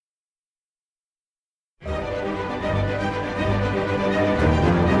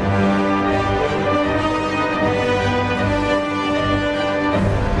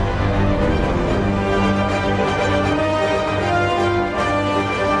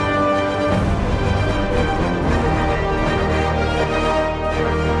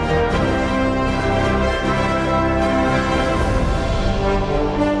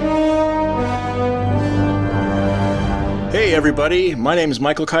Hey everybody, my name is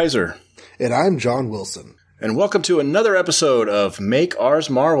Michael Kaiser. And I'm John Wilson. And welcome to another episode of Make Ours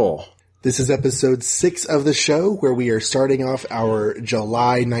Marvel. This is episode 6 of the show, where we are starting off our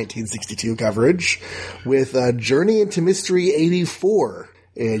July 1962 coverage with Journey into Mystery 84.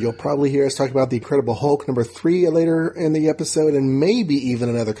 And you'll probably hear us talk about The Incredible Hulk number 3 later in the episode, and maybe even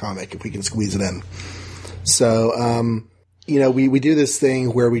another comic if we can squeeze it in. So, we do this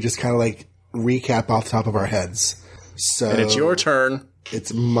thing where we just kind of like recap off the top of our heads. So, and it's your turn.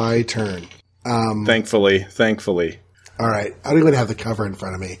 It's my turn. Thankfully. All right. I don't even have the cover in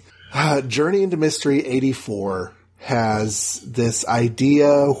front of me. Journey into Mystery 84 has this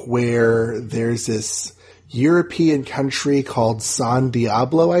idea where there's this European country called San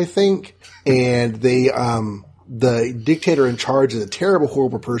Diablo, I think, and they, the dictator in charge is a terrible,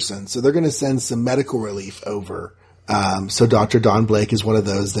 horrible person, so they're going to send some medical relief over. So Dr. Don Blake is one of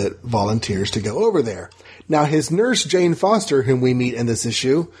those that volunteers to go over there. Now, his nurse, Jane Foster, whom we meet in this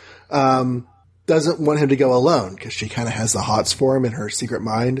issue, doesn't want him to go alone because she kind of has the hots for him in her secret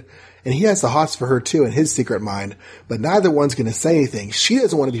mind. And he has the hots for her too in his secret mind, but neither one's going to say anything. She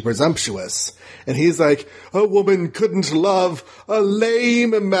doesn't want to be presumptuous. And he's like, a woman couldn't love a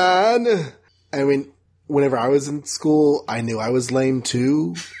lame man. I mean, whenever I was in school, I knew I was lame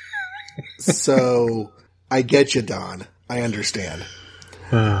too. So I get you, Don. I understand.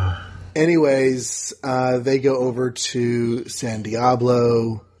 Anyways, they go over to San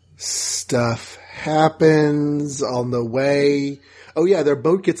Diablo. Stuff happens on the way. Oh yeah, their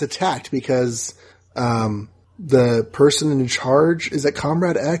boat gets attacked because the person in charge, is that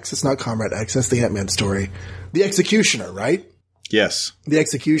Comrade X? It's not Comrade X. That's the Ant-Man story. The Executioner, right? Yes. The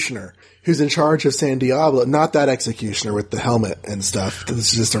Executioner, who's in charge of San Diablo. Not that Executioner with the helmet and stuff.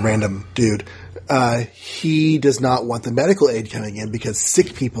 This is just a random dude. He does not want the medical aid coming in because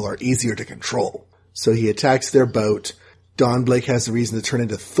sick people are easier to control. So he attacks their boat. Don Blake has the reason to turn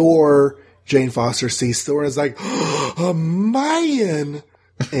into Thor. Jane Foster sees Thor and is like, a man!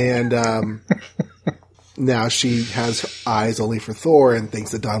 And now she has eyes only for Thor and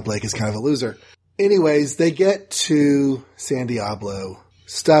thinks that Don Blake is kind of a loser. Anyways, they get to San Diablo.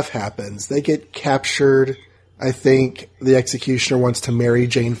 Stuff happens. They get captured. I think the Executioner wants to marry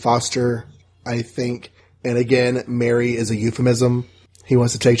Jane Foster, I think. And again, marry is a euphemism. He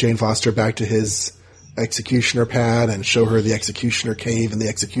wants to take Jane Foster back to his Executioner pad and show her the Executioner cave and the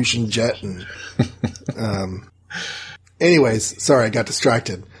execution jet. And anyways, sorry, I got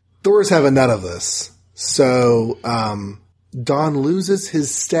distracted. Thor's having none of this. So Don loses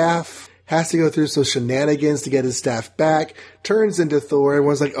his staff, has to go through some shenanigans to get his staff back, turns into Thor.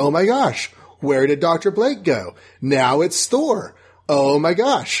 Everyone's like, oh my gosh, where did Dr. Blake go? Now it's Thor. Oh my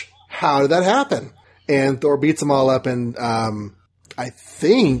gosh, how did that happen? And Thor beats them all up, and I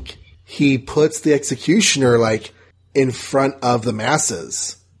think he puts the Executioner like in front of the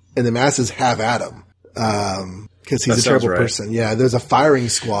masses, and the masses have at him. Cause he's a terrible person. Yeah. There's a firing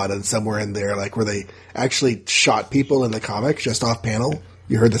squad and somewhere in there, like where they actually shot people in the comic just off panel.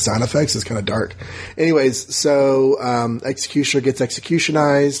 You heard the sound effects. It's kind of dark. Anyways. So, Executioner gets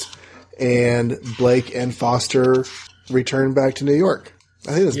executionized and Blake and Foster return back to New York.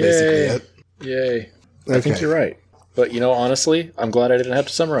 I think that's basically it. Yay. Okay. I think you're right. But, honestly, I'm glad I didn't have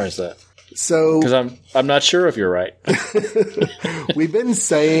to summarize that. So, because I'm not sure if you're right. We've been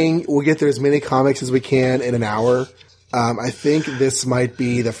saying we'll get through as many comics as we can in an hour. I think this might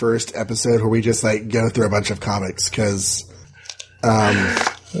be the first episode where we just like go through a bunch of comics because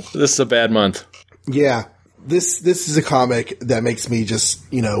this is a bad month. Yeah, this is a comic that makes me just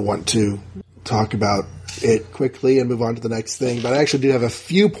want to talk about it quickly and move on to the next thing. But I actually do have a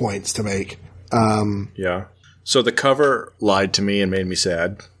few points to make. Yeah. So the cover lied to me and made me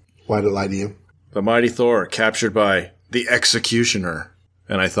sad. Why did it lie to you? The Mighty Thor captured by the Executioner.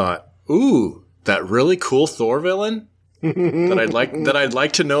 And I thought, ooh, that really cool Thor villain that I'd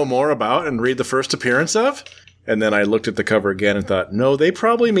like to know more about and read the first appearance of. And then I looked at the cover again and thought, no, they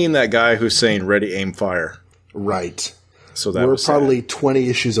probably mean that guy who's saying ready, aim, fire. Right. So that we're was probably sad. 20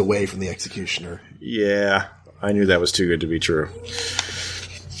 issues away from the Executioner. Yeah, I knew that was too good to be true.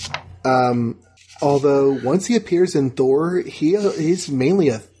 Although once he appears in Thor, he's mainly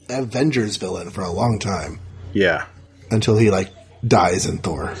a Avengers villain for a long time. Yeah. Until he dies in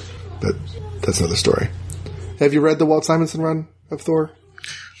Thor. But that's another story. Have you read the Walt Simonson run of Thor?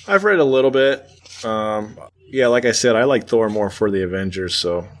 I've read a little bit. Yeah, like I said, I like Thor more for the Avengers,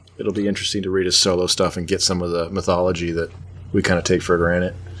 so it'll be interesting to read his solo stuff and get some of the mythology that we kind of take for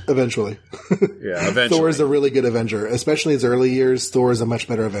granted. Eventually. Yeah, eventually. Thor is a really good Avenger. Especially his early years, Thor is a much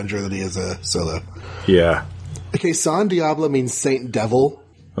better Avenger than he is a solo. Yeah. Okay, San Diablo means Saint Devil.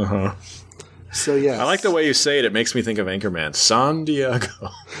 Uh-huh. So, yes. I like the way you say it. It makes me think of Anchorman. San Diego.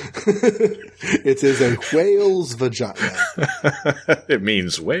 It is a whale's vagina. It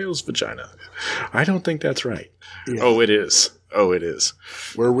means whale's vagina. I don't think that's right. Yeah. Oh, it is. Oh, it is.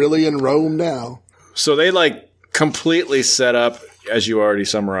 We're really in Rome now. So they completely set up, as you already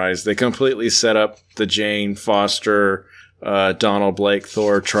summarized, they completely set up the Jane Foster, Donald Blake,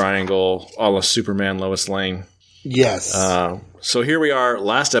 Thor triangle, a la Superman, Lois Lane. Yes. So here we are,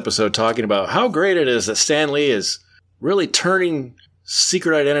 last episode, talking about how great it is that Stan Lee is really turning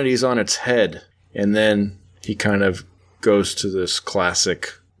secret identities on its head. And then he kind of goes to this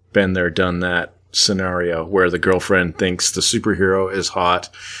classic been there, done that scenario where the girlfriend thinks the superhero is hot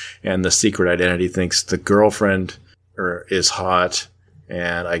and the secret identity thinks the girlfriend is hot.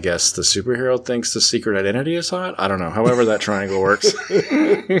 And I guess the superhero thinks the secret identity is hot. I don't know. However that triangle works.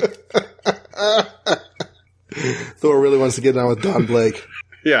 Thor really wants to get on with Don Blake.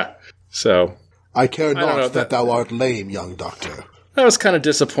 Yeah. So I care don't know, not that thou art lame, young doctor. that was kind of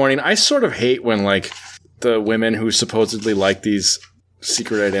disappointing. I sort of hate when the women who supposedly like these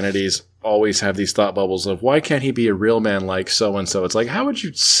secret identities always have these thought bubbles of why can't he be a real man like so and so? It's like, how would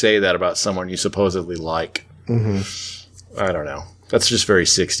you say that about someone you supposedly like? Mm-hmm. I don't know. That's just very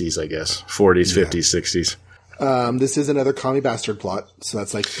 60s, I guess. 40s, yeah. 50s, 60s. This is another commie bastard plot, so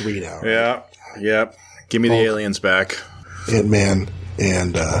that's 3 now. Right? Yeah. Yep. Give me the aliens back. Ant-Man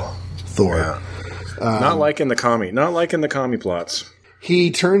and Thor. Yeah. Not liking the commie plots.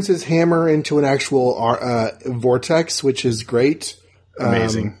 He turns his hammer into an actual vortex, which is great.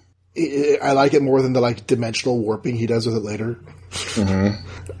 Amazing. I like it more than the dimensional warping he does with it later.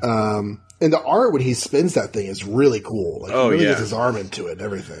 Mm-hmm. And the art when he spins that thing is really cool. He really gets his arm into it and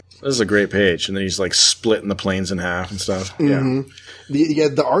everything. This is a great page. And then he's splitting the planes in half and stuff. Mm-hmm. Yeah.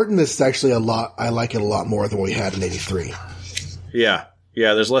 The art in this is actually a lot. I like it a lot more than what we had in 83. Yeah.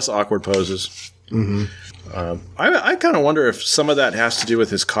 Yeah. There's less awkward poses. Mm-hmm. I kind of wonder if some of that has to do with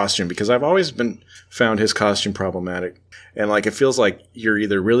his costume, because I've always found his costume problematic. And it feels like you're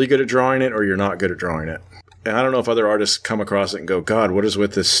either really good at drawing it or you're not good at drawing it. And I don't know if other artists come across it and go, God, what is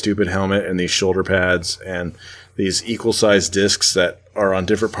with this stupid helmet and these shoulder pads and these equal-sized discs that are on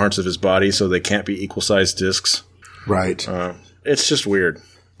different parts of his body so they can't be equal-sized discs? Right. It's just weird.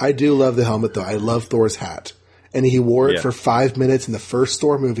 I do love the helmet, though. I love Thor's hat. And he wore it for 5 minutes in the first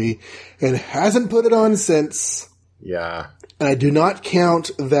Thor movie and hasn't put it on since. Yeah. And I do not count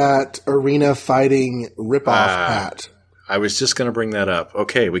that arena fighting ripoff hat. I was just going to bring that up.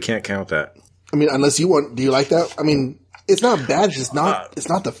 Okay, we can't count that. I mean, unless you want, do you like that? I mean, it's not bad. It's just not. It's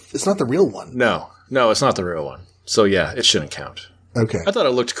not the real one. No, it's not the real one. So yeah, it shouldn't count. Okay. I thought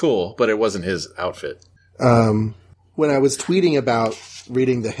it looked cool, but it wasn't his outfit. When I was tweeting about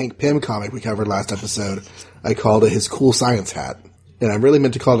reading the Hank Pym comic we covered last episode, I called it his cool science hat, and I really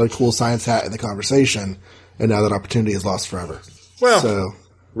meant to call it a cool science hat in the conversation. And now that opportunity is lost forever. Well, so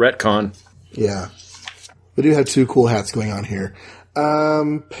retcon. Yeah, we do have 2 cool hats going on here.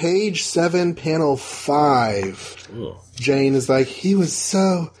 Page 7, panel 5. Ooh. Jane is like, he was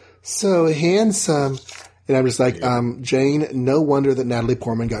so handsome. And I'm just like, Jane, no wonder that Natalie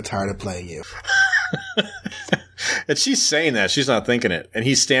Portman got tired of playing you. And she's saying that. She's not thinking it. And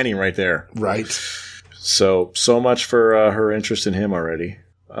he's standing right there. Right. So much for her interest in him already.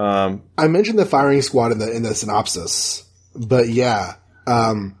 I mentioned the firing squad in the synopsis. But yeah,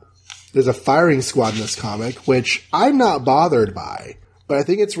 there's a firing squad in this comic, which I'm not bothered by. But I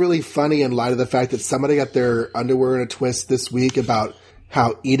think it's really funny in light of the fact that somebody got their underwear in a twist this week about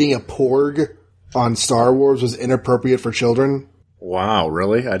how eating a porg on Star Wars was inappropriate for children. Wow,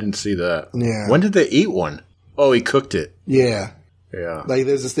 really? I didn't see that. Yeah. When did they eat one? Oh, he cooked it. Yeah. Yeah.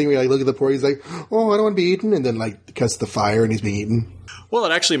 There's this thing where you look at the porg, he's like, oh, I don't want to be eaten. And then cuts the fire and he's being eaten. Well,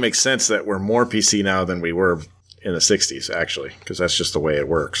 it actually makes sense that we're more PC now than we were in the 60s, actually, because that's just the way it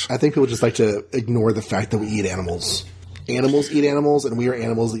works. I think people just like to ignore the fact that we eat animals. Animals eat animals, and we are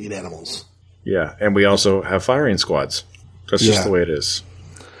animals that eat animals. Yeah, and we also have firing squads. That's just the way it is.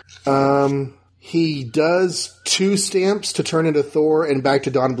 He does 2 stamps to turn into Thor and back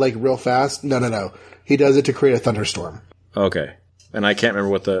to Don Blake real fast. No. He does it to create a thunderstorm. Okay. And I can't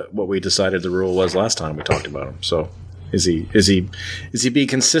remember what we decided the rule was last time we talked about him. So is he being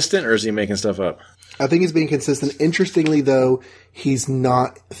consistent, or is he making stuff up? I think he's being consistent. Interestingly, though, he's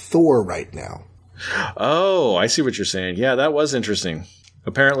not Thor right now. Oh, I see what you're saying. Yeah, that was interesting.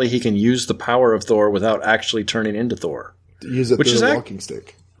 Apparently, he can use the power of Thor without actually turning into Thor. Use it through a walking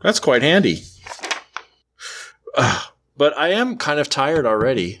stick. That's quite handy. But I am kind of tired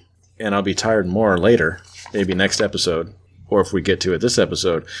already, and I'll be tired more later, maybe next episode, or if we get to it this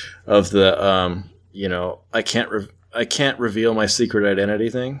episode, of the, I can't reveal my secret identity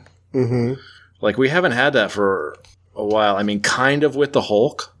thing. Mm-hmm. Like, we haven't had that for a while. I mean, kind of with the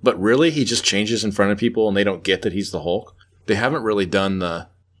Hulk, but really he just changes in front of people and they don't get that he's the Hulk. They haven't really done the,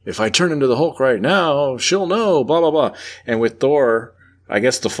 if I turn into the Hulk right now, she'll know, blah, blah, blah. And with Thor, I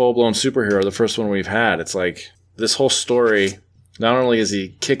guess the full-blown superhero, the first one we've had, it's like this whole story, not only is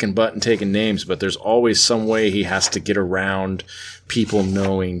he kicking butt and taking names, but there's always some way he has to get around people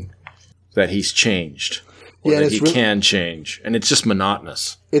knowing that he's changed. Or that he can change. And it's just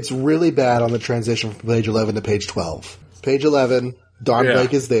monotonous. It's really bad on the transition from page 11 to page 12. Page 11, Don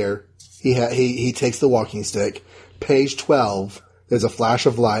Blake is there. He takes the walking stick. Page 12, there's a flash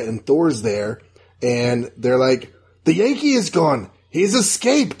of light and Thor's there. And they're like, the Yankee is gone. He's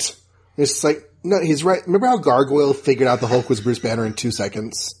escaped. And it's just like, no, he's right. Remember how Gargoyle figured out the Hulk was Bruce Banner in 2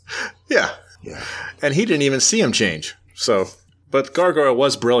 seconds? Yeah. And he didn't even see him change. So, but Gargoyle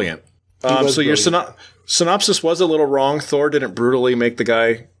was brilliant. So your synopsis was a little wrong. Thor didn't brutally make the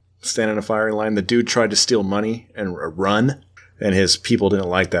guy stand in a firing line. The dude tried to steal money and run, and his people didn't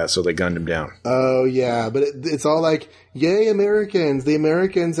like that, so they gunned him down. Oh, yeah, but it's all like, yay, Americans. The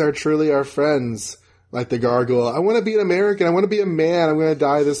Americans are truly our friends. Like the Gargoyle. I want to be an American. I want to be a man. I'm going to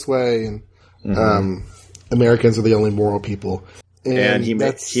die this way. And Americans are the only moral people. And he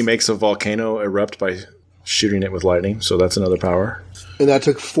makes a volcano erupt by shooting it with lightning, so that's another power. And that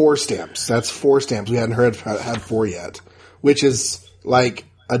took 4 stamps. That's 4 stamps. We hadn't had 4 yet, which is like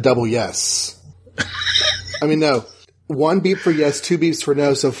a double yes. I mean, no. 1 beep for yes, 2 beeps for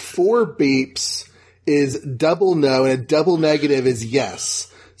no. So 4 beeps is double no, and a double negative is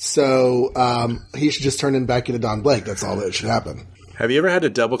yes. So he should just turn him back into Don Blake. That's all that should happen. Have you ever had to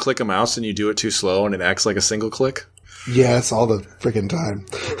double click a mouse and you do it too slow and it acts like a single click? Yes, all the freaking time.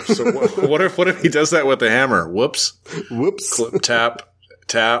 So what if he does that with the hammer? Whoops. Clip,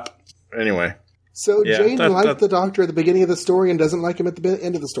 tap. Anyway. So Jane liked the Doctor at the beginning of the story and doesn't like him at the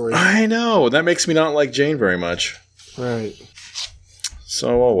end of the story. I know. That makes me not like Jane very much. Right.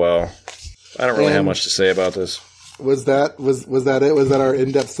 So, oh well. I don't really have much to say about this. Was that it? Was that our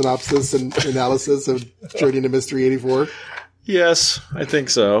in-depth synopsis and analysis of Journey into Mystery 84? Yes, I think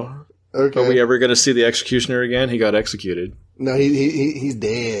so. Okay. Are we ever going to see the Executioner again? He got executed. No, he's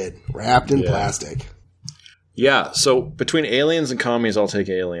dead, wrapped in plastic. Yeah. So between aliens and commies, I'll take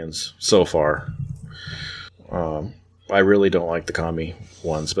aliens so far. I really don't like the commie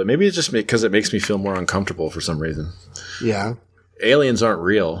ones, but maybe it's just because it makes me feel more uncomfortable for some reason. Yeah. Aliens aren't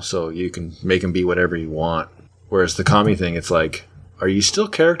real, so you can make them be whatever you want. Whereas the commie thing, it's like, are you still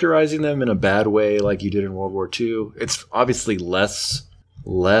characterizing them in a bad way like you did in World War II? It's obviously less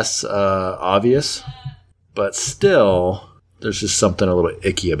obvious, but still, there's just something a little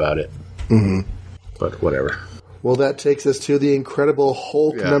icky about it. Mm-hmm. But whatever. Well, that takes us to the Incredible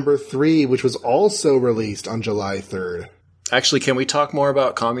Hulk number 3, which was also released on July 3rd. Actually, can we talk more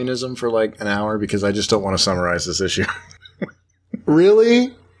about communism for like an hour? Because I just don't want to summarize this issue.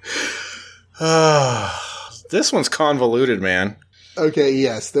 Really? This one's convoluted, man. Okay,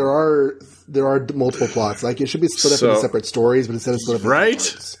 yes, there are multiple plots. Like, it should be split up into separate stories, but instead of split up into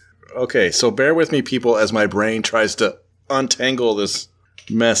parts. Okay, so bear with me, people, as my brain tries to untangle this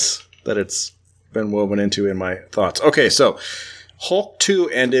mess that it's been woven into in my thoughts. Okay, so Hulk 2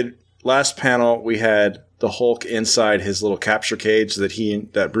 ended. Last panel, we had the Hulk inside his little capture cage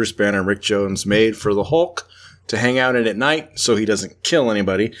that Bruce Banner and Rick Jones made for the Hulk to hang out in at night so he doesn't kill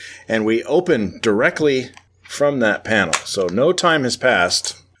anybody. And we open directly from that panel. So no time has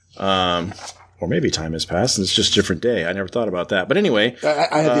passed. Or maybe time has passed and it's just a different day. I never thought about that. But anyway.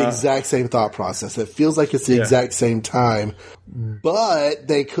 I had the exact same thought process. It feels like it's the exact same time, but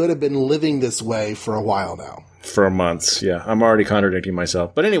they could have been living this way for a while now. For months, yeah. I'm already contradicting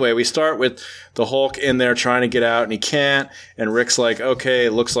myself. But anyway, we start with the Hulk in there trying to get out, and he can't. And Rick's like, okay,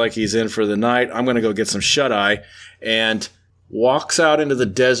 it looks like he's in for the night. I'm going to go get some shut-eye. And walks out into the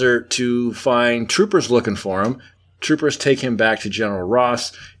desert to find troopers looking for him. Troopers take him back to General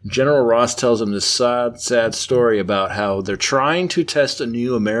Ross. General Ross tells him this sad story about how they're trying to test a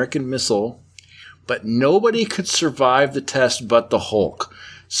new American missile, but nobody could survive the test but the Hulk.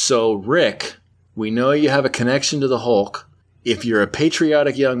 So, Rick, we know you have a connection to the Hulk. If you're a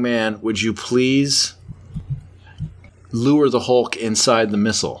patriotic young man, would you please lure the Hulk inside the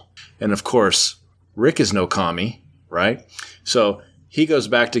missile? And of course, Rick is no commie, right? So he goes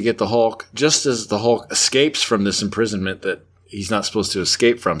back to get the Hulk just as the Hulk escapes from this imprisonment that he's not supposed to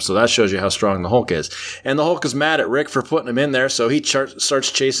escape from. So that shows you how strong the Hulk is. And the Hulk is mad at Rick for putting him in there. So he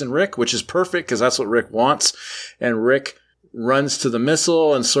starts chasing Rick, which is perfect because that's what Rick wants. And Rick runs to the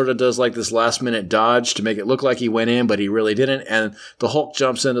missile and sort of does like this last minute dodge to make it look like he went in, but he really didn't. And the Hulk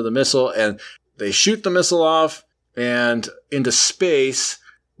jumps into the missile and they shoot the missile off and into space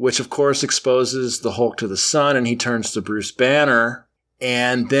which of course exposes the Hulk to the sun, and he turns to Bruce Banner.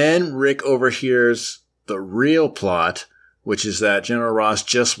 And then Rick overhears the real plot, which is that General Ross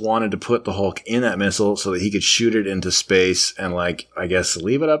just wanted to put the Hulk in that missile so that he could shoot it into space and, like, I guess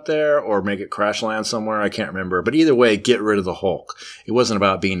leave it up there or make it crash land somewhere. I can't remember. But either way, get rid of the Hulk. It wasn't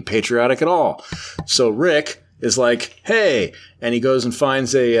about being patriotic at all. So Rick is like, hey, and he goes and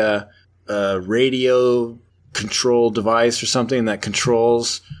finds a radio control device or something that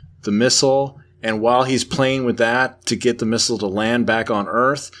controls the missile. And while he's playing with that to get the missile to land back on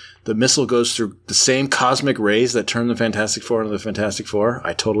Earth, the missile goes through the same cosmic rays that turn the Fantastic Four into the Fantastic Four.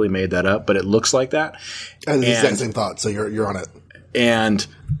 I totally made that up, but it looks like that. And the exact same thought, so you're on it. And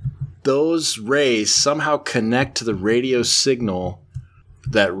those rays somehow connect to the radio signal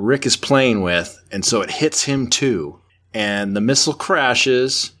that Rick is playing with, and so it hits him too. And the missile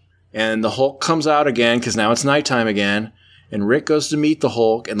crashes, and the Hulk comes out again, because now it's nighttime again, and Rick goes to meet the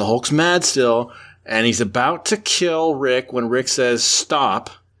Hulk, and the Hulk's mad still, and he's about to kill Rick when Rick says,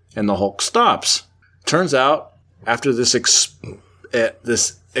 stop, and the Hulk stops. Turns out, after this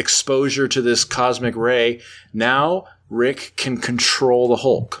exposure to this cosmic ray, now Rick can control the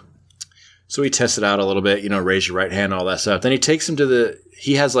Hulk. So he tests it out a little bit, raise your right hand, all that stuff. Then he takes him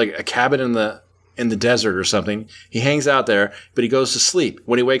he has like a cabin in the desert or something. He hangs out there, but he goes to sleep.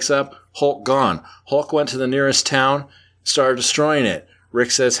 When he wakes up, Hulk gone. Hulk went to the nearest town, started destroying it.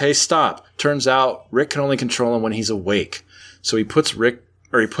 Rick says, hey, stop. Turns out Rick can only control him when he's awake. So he puts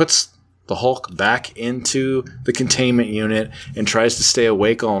the Hulk back into the containment unit and tries to stay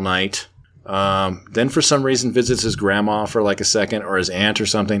awake all night. Then for some reason visits his grandma for like a second, or his aunt or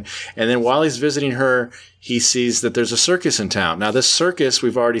something. And then while he's visiting her, he sees that there's a circus in town. Now this circus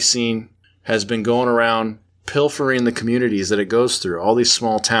we've already seen has been going around pilfering the communities that it goes through, all these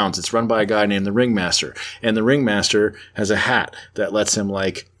small towns. It's run by a guy named the Ringmaster. And the Ringmaster has a hat that lets him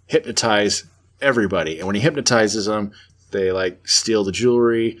like hypnotize everybody. And when he hypnotizes them, they like steal the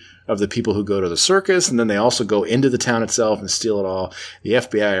jewelry of the people who go to the circus, and then they also go into the town itself and steal it all. The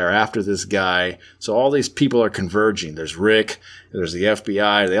FBI are after this guy. So all these people are converging. There's Rick, there's the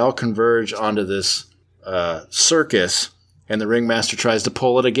FBI. They all converge onto this circus, and the Ringmaster tries to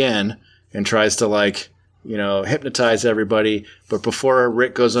pull it again and tries to hypnotize everybody. But before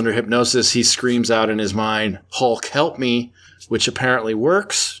Rick goes under hypnosis, he screams out in his mind, Hulk, help me, which apparently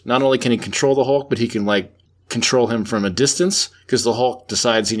works. Not only can he control the Hulk, but he can control him from a distance, because the Hulk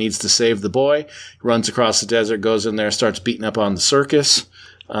decides he needs to save the boy, runs across the desert, goes in there, starts beating up on the circus.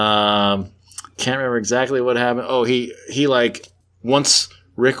 Can't remember exactly what happened. Oh, he once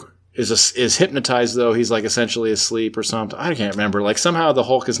Rick is hypnotized, though, he's essentially asleep or something. I can't remember. Somehow the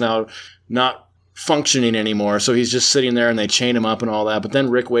Hulk is now not functioning anymore, so he's just sitting there and they chain him up and all that. But then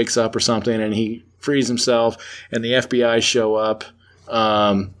Rick wakes up or something and he frees himself, and the FBI show up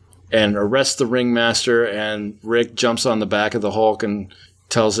and arrests the Ringmaster, and Rick jumps on the back of the Hulk and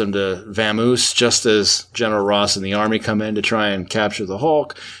tells him to vamoose, just as General Ross and the army come in to try and capture the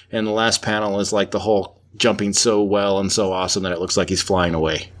Hulk. And the last panel is the Hulk jumping so well and so awesome that it looks like he's flying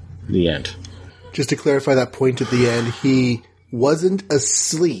away. The end. Just to clarify that point at the end, he wasn't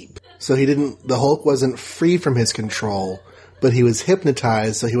asleep, so the Hulk wasn't free from his control, but he was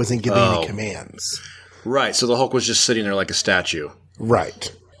hypnotized, so he wasn't giving any commands. Right, so the Hulk was just sitting there like a statue.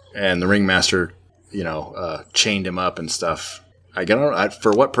 Right. And the Ringmaster, chained him up and stuff. I don't know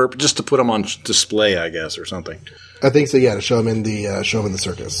for what purpose? Just to put him on display, I guess, or something. I think so. Yeah, to show him in the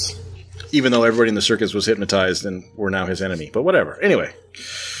circus. Even though everybody in the circus was hypnotized and were now his enemy, but whatever. Anyway,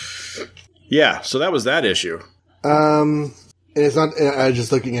 yeah. So that was that issue. And it's not. I was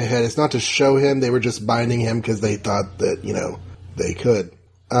just looking ahead. It's not to show him. They were just binding him because they thought that they could.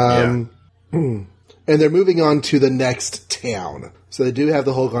 And they're moving on to the next town. So they do have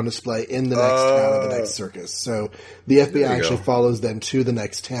the Hulk on display in the next town of the next circus. So the FBI actually follows them to the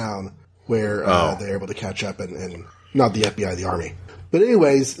next town where they're able to catch up, and not the FBI, the Army. But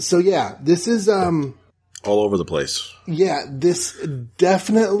anyways, so yeah, this is all over the place. Yeah, this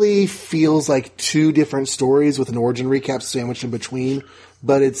definitely feels like two different stories with an origin recap sandwiched in between,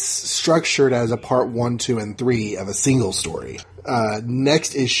 but it's structured as a part 1, 2, and 3 of a single story.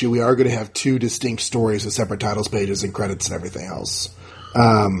 Next issue, we are going to have two distinct stories with separate titles, pages, and credits and everything else.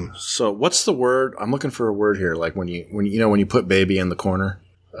 So what's the word? I'm looking for a word here. Like when you put baby in the corner.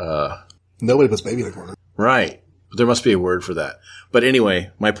 Nobody puts baby in the corner. Right. There must be a word for that. But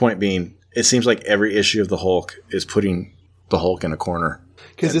anyway, my point being, it seems like every issue of the Hulk is putting the Hulk in a corner.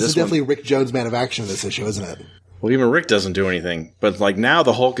 Because this is definitely Rick Jones' Man of Action in this issue, isn't it? Well, even Rick doesn't do anything. But now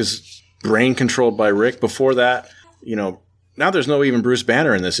the Hulk is brain controlled by Rick. Before that, now there's no even Bruce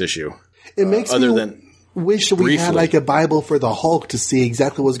Banner in this issue. It makes wish we had like a Bible for the Hulk to see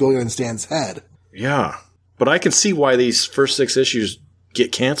exactly what's going on in Stan's head. Yeah. But I can see why these first 6 issues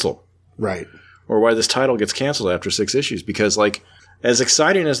get canceled. Right. Or why this title gets canceled after 6 issues. Because, like, as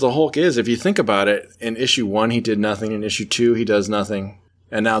exciting as the Hulk is, if you think about it, in issue 1 he did nothing, in issue 2 he does nothing.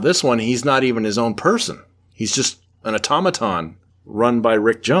 And now this one, he's not even his own person. He's just an automaton run by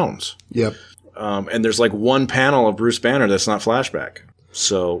Rick Jones. Yep. And there's like one panel of Bruce Banner that's not flashback.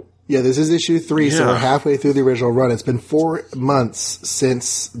 So... Yeah, this is issue 3, so we're halfway through the original run. It's been 4 months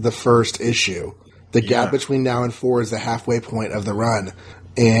since the first issue. The gap between now and 4 is the halfway point of the run.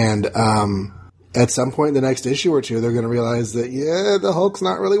 And at some point in the next issue or 2, they're going to realize that, the Hulk's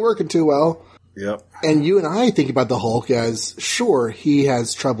not really working too well. Yep. And you and I think about the Hulk as, sure, he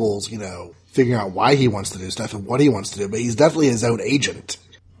has troubles, figuring out why he wants to do stuff and what he wants to do, but he's definitely his own agent.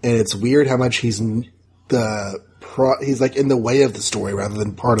 And it's weird how much he's like in the way of the story rather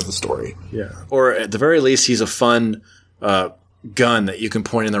than part of the story. Yeah. Or at the very least, he's a fun gun that you can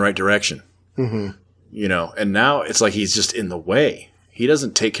point in the right direction. Mm-hmm. And now it's like he's just in the way. He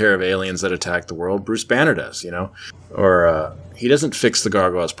doesn't take care of aliens that attack the world. Bruce Banner does, Or he doesn't fix the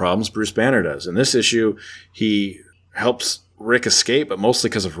Gargoyles' problems. Bruce Banner does. In this issue, he helps Rick escape, but mostly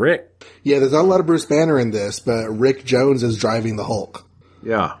because of Rick. Yeah, there's not a lot of Bruce Banner in this, but Rick Jones is driving the Hulk.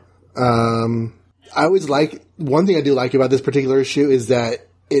 Yeah. I always one thing I do like about this particular issue is that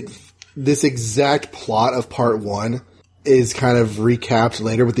this exact plot of part 1 is kind of recapped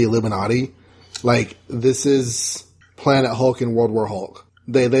later with the Illuminati. Like, this is Planet Hulk and World War Hulk.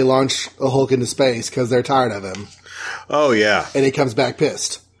 They launch a Hulk into space because they're tired of him. Oh, yeah. And he comes back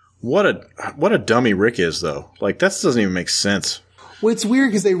pissed. What a dummy Rick is, though. Like, that doesn't even make sense. Well, it's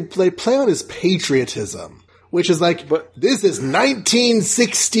weird because they play on his patriotism, which is like, this is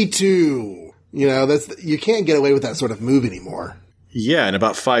 1962. You can't get away with that sort of move anymore. Yeah, in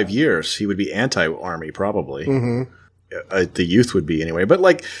about 5 years, he would be anti-army, probably. Mm-hmm. The youth would be anyway. But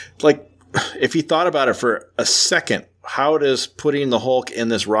like, if you thought about it for a second, how does putting the Hulk in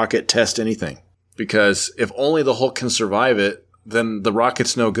this rocket test anything? Because if only the Hulk can survive it, then the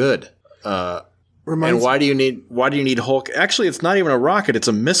rocket's no good. And why do you need Hulk? Actually, it's not even a rocket; it's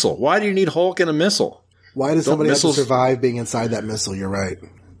a missile. Why do you need Hulk in a missile? Why does somebody have to survive being inside that missile? You're right.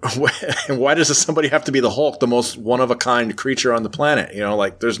 And why does somebody have to be the Hulk, the most one-of-a-kind creature on the planet?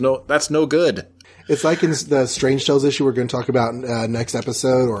 That's no good. It's like in the Strange Tales issue we're going to talk about next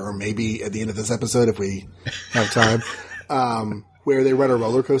episode, or maybe at the end of this episode if we have time, where they run a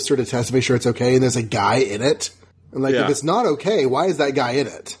roller coaster to test to make sure it's okay, and there's a guy in it. And if it's not okay, why is that guy in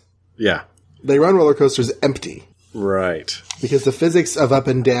it? Yeah. They run roller coasters empty. Right. Because the physics of up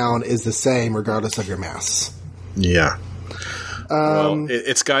and down is the same regardless of your mass. Yeah. Well,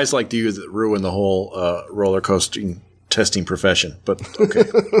 it's guys like you that ruin the whole roller coasting testing profession, but okay.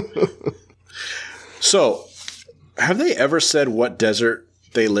 So, have they ever said what desert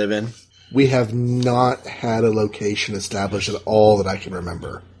they live in? We have not had a location established at all that I can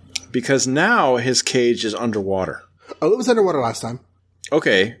remember. Because now his cage is underwater. Oh, it was underwater last time.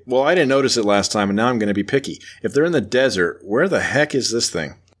 Okay, well, I didn't notice it last time, and now I'm going to be picky. If they're in the desert, where the heck is this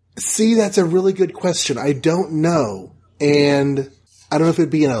thing? See, that's a really good question. I don't know. And I don't know if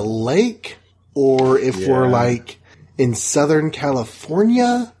it'd be in a lake or if we're like in Southern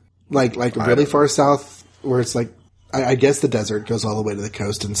California, like really far south where it's like, I guess the desert goes all the way to the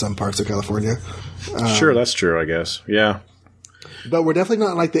coast in some parts of California. Sure, that's true, I guess. Yeah. But we're definitely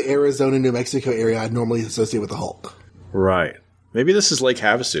not like the Arizona, New Mexico area I'd normally associate with the Hulk. Right. Maybe this is Lake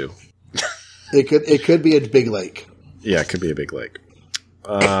Havasu. It could be a big lake. Yeah, it could be a big lake.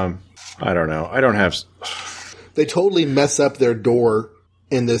 I don't know. I don't have... They totally mess up their door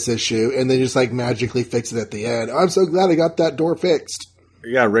in this issue, and they just magically fix it at the end. I'm so glad I got that door fixed.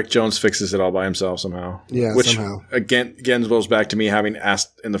 Yeah, Rick Jones fixes it all by himself somehow. Yeah, Which, somehow. Again goes back to me having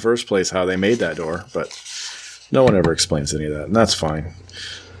asked in the first place how they made that door, but no one ever explains any of that, and that's fine.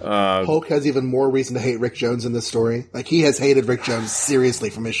 Hulk has even more reason to hate Rick Jones in this story. He has hated Rick Jones seriously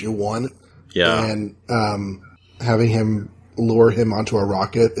from issue 1. Yeah. And having him lure him onto a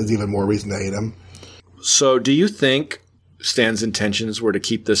rocket is even more reason to hate him. So do you think Stan's intentions were to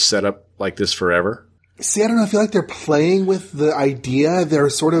keep this set up like this forever? See, I don't know. I feel like they're playing with the idea. They're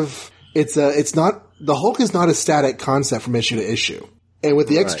sort of, the Hulk is not a static concept from issue to issue. And with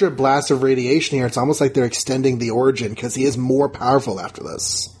the extra blast of radiation here, it's almost like they're extending the origin because he is more powerful after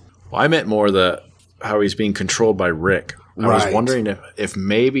this. Well, I meant more how he's being controlled by Rick. I was wondering if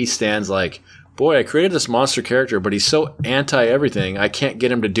maybe Stan's like, boy, I created this monster character, but he's so anti-everything, I can't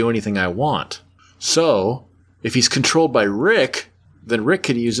get him to do anything I want. So, if he's controlled by Rick, then Rick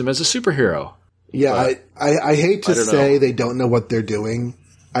can use him as a superhero. Yeah, I hate to say they don't know what they're doing,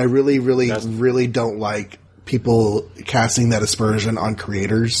 I really, really don't like people casting that aspersion on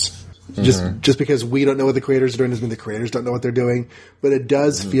creators. Just because we don't know what the creators are doing doesn't mean the creators don't know what they're doing. But it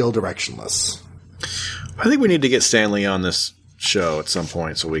does feel directionless. I think we need to get Stanley on this show at some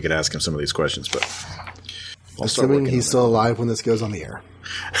point so we could ask him some of these questions. But assuming he's still alive when this goes on the air.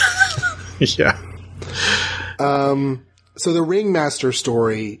 Yeah. So the Ringmaster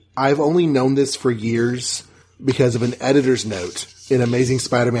story, I've only known this for years because of an editor's note in Amazing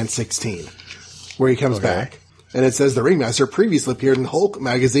Spider-Man 16, where he comes back. And it says the Ringmaster previously appeared in Hulk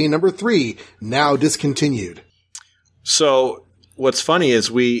magazine number 3, now discontinued. So what's funny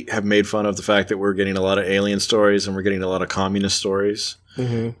is we have made fun of the fact that we're getting a lot of alien stories and we're getting a lot of communist stories.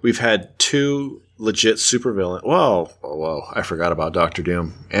 Mm-hmm. We've had 2 legit supervillains. Whoa, I forgot about Dr.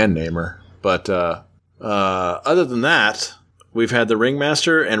 Doom and Namor. But other than that, we've had the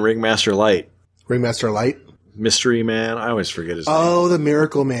Ringmaster and Ringmaster Light. Ringmaster Light? Mystery Man. I always forget his name. Oh, the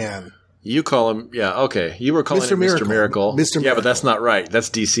Miracle Man. You call him, yeah, okay. You were calling him Mr. Miracle. Mr. Miracle. Yeah, but that's not right. That's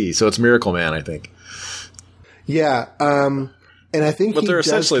DC. So it's Miracle Man, I think. Yeah, and I think but they're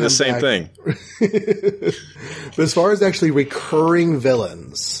essentially the same thing. But as far as actually recurring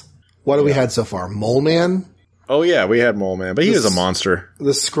villains, what have we had so far? Mole Man? Oh, yeah, we had Mole Man, but he was a monster.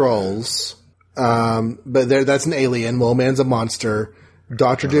 The Skrulls. But that's an alien. Mole Man's a monster.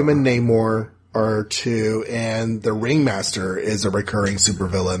 Dr. Doom and Namor are 2, and the Ringmaster is a recurring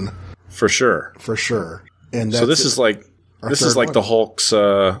supervillain. For sure. And so this is like the Hulk's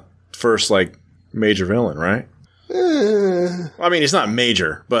first like major villain, right? I mean, he's not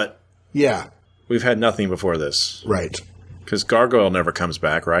major, but yeah, we've had nothing before this, right? Because Gargoyle never comes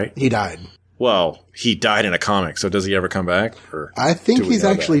back, right? He died. Well, he died in a comic, so does he ever come back? Or I think he's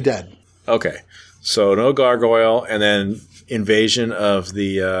actually dead. Okay, so no Gargoyle, and then invasion of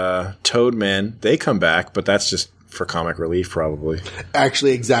the Toad Men. They come back, but that's just for comic relief, probably.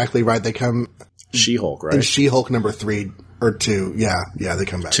 Actually, exactly right. They come She-Hulk, right? And She-Hulk number 3 or 2. Yeah, they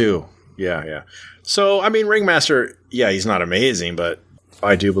come back. 2. Yeah. So, I mean, Ringmaster, yeah, he's not amazing, but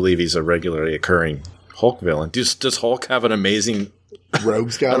I do believe he's a regularly occurring Hulk villain. Does Hulk have an amazing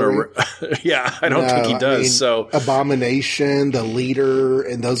rogues gallery? Yeah, I don't think he does. I mean, so Abomination, the Leader,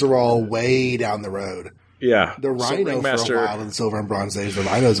 and those are all way down the road. Yeah. The Rhino for a while in the Silver and Bronze Age, the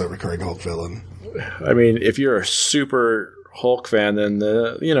Rhino's a recurring Hulk villain. I mean, if you're a super Hulk fan, then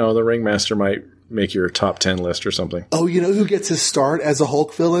the Ringmaster might make your top 10 list or something. Oh, you know who gets his start as a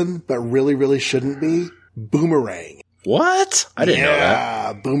Hulk villain, but really, really shouldn't be? Boomerang. What? I didn't know that.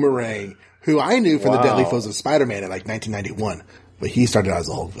 Yeah, Boomerang, who I knew from the Deadly Foes of Spider-Man in like 1991, but he started out as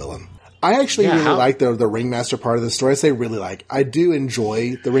a Hulk villain. I actually really like the Ringmaster part of the story. I say really like. I do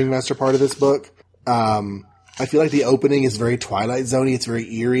enjoy the Ringmaster part of this book. I feel like the opening is very Twilight Zone-y. It's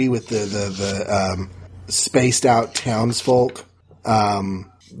very eerie with the spaced out townsfolk.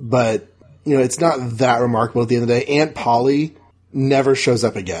 But, it's not that remarkable at the end of the day. Aunt Polly never shows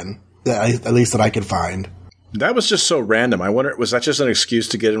up again, at least that I can find. That was just so random. I wonder, was that just an excuse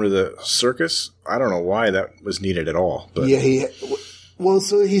to get into the circus? I don't know why that was needed at all. But. Yeah,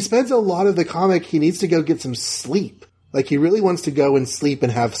 so he spends a lot of the comic, he needs to go get some sleep. Like, he really wants to go and sleep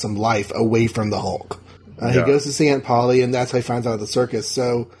and have some life away from the Hulk. He goes to see Aunt Polly, and that's how he finds out of the circus.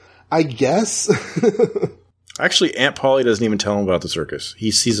 So, I guess... Actually, Aunt Polly doesn't even tell him about the circus. He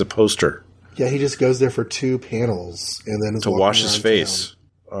sees a poster. Yeah, he just goes there for 2 panels, and then to wash his face.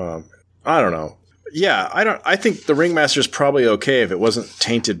 I don't know. Yeah, I think the Ringmaster's probably okay if it wasn't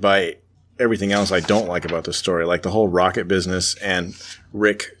tainted by everything else I don't like about the story, like the whole rocket business and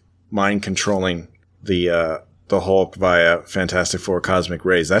Rick mind controlling the Hulk via Fantastic Four cosmic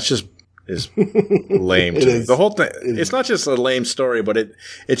rays. That's just is lame. The whole thing. It's not just a lame story, but it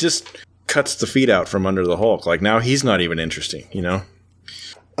just cuts the feet out from under the Hulk. Like now he's not even interesting,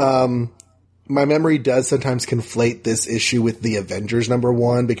 My memory does sometimes conflate this issue with the Avengers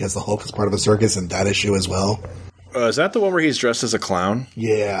 #1 because the Hulk is part of a circus in that issue as well. Is that the one where he's dressed as a clown?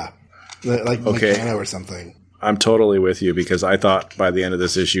 Yeah. Like Meccano or something. I'm totally with you because I thought by the end of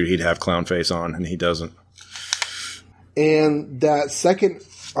this issue he'd have clown face on, and he doesn't. And that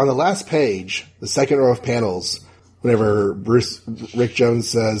on the last page, the second row of panels, whenever Rick Jones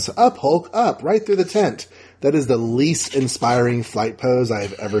says, "Up, Hulk, up," right through the tent, that is the least inspiring flight pose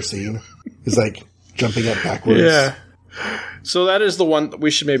I've ever seen. He's like jumping up backwards. Yeah. So that is the one,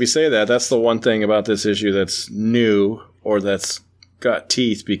 we should maybe say that. That's the one thing about this issue that's new or that's got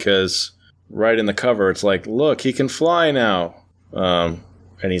teeth because right in the cover it's like, look, he can fly now.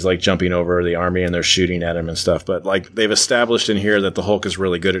 And he's like jumping over the army and they're shooting at him and stuff. But like they've established in here that the Hulk is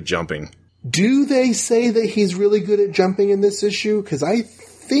really good at jumping. Do they say that he's really good at jumping in this issue? Because I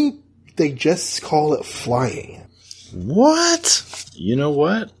think they just call it flying. What? You know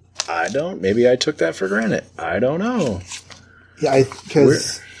what? I don't. Maybe I took that for granted. I don't know. Yeah,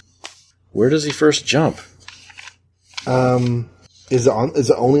 because where does he first jump? Is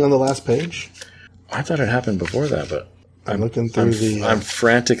it only on the last page? I thought it happened before that, but I'm looking through I'm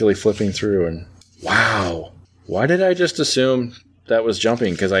frantically flipping through, and wow, why did I just assume that was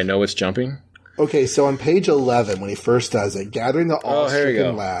jumping? Because I know it's jumping. Okay, so on page 11, when he first does it, gathering the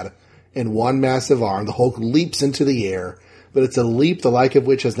awe-stricken lad in one massive arm, the Hulk leaps into the air, but it's a leap the like of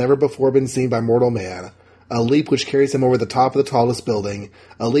which has never before been seen by mortal man. A leap which carries him over the top of the tallest building,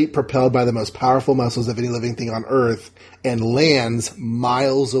 a leap propelled by the most powerful muscles of any living thing on Earth, and lands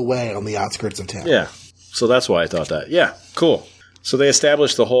miles away on the outskirts of town. Yeah, so that's why I thought that. Yeah, cool. So they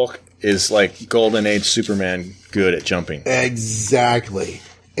established the Hulk is like Golden Age Superman good at jumping. Exactly.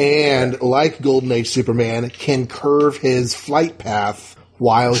 And like Golden Age Superman, can curve his flight path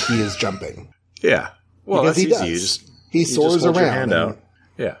while he is jumping. Yeah. Well, because that's easy. He soars just hold around. Your hand out.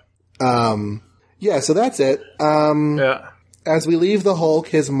 Yeah. Yeah, so that's it. Yeah. As we leave the Hulk,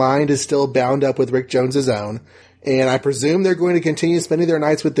 his mind is still bound up with Rick Jones's own, and I presume they're going to continue spending their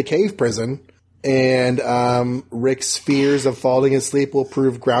nights with the cave prison, and Rick's fears of falling asleep will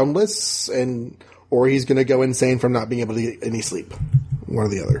prove groundless, or he's going to go insane from not being able to get any sleep. One or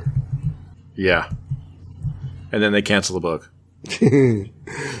the other. Yeah. And then they cancel the book.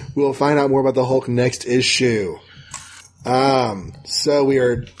 We'll find out more about the Hulk next issue. So we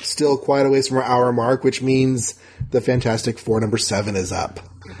are still quite a ways from our hour mark, which means the Fantastic Four number 7 is up.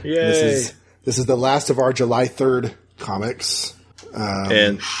 Yay! This is the last of our July 3rd comics.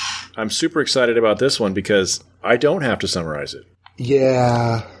 And I'm super excited about this one because I don't have to summarize it.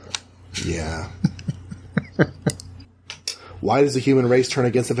 Yeah. Why does the human race turn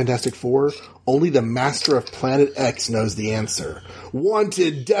against the Fantastic Four? Only the master of Planet X knows the answer.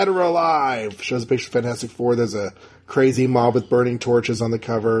 Wanted, dead or alive! Shows a picture of Fantastic Four. There's a crazy mob with burning torches on the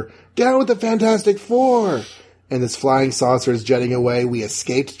cover. Down with the Fantastic Four! And this flying saucer is jetting away. We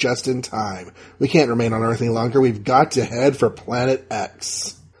escaped just in time. We can't remain on Earth any longer. We've got to head for Planet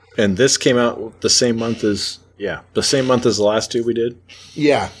X. And this came out the same month as the last two we did?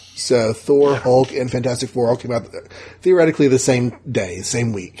 Yeah. So Thor, Hulk, and Fantastic Four all came out theoretically the same day,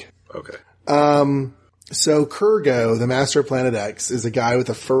 same week. Okay. So Kurgo, the master of Planet X, is a guy with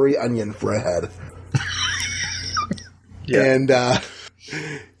a furry onion for a head. Yeah. And their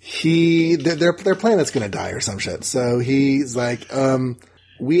planet's going to die or some shit. So he's like,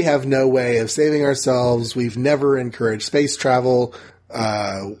 we have no way of saving ourselves. We've never encouraged space travel.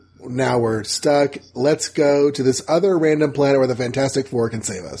 Now we're stuck. Let's go to this other random planet where the Fantastic Four can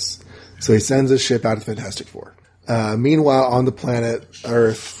save us. So he sends a ship out to the Fantastic Four. Meanwhile, on the planet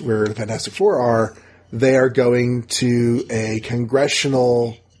Earth, where the Fantastic Four are, they are going to a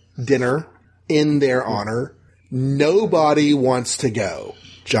congressional dinner in their honor. Nobody wants to go.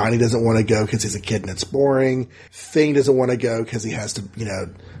 Johnny doesn't want to go because he's a kid and it's boring. Thing doesn't want to go because he has to,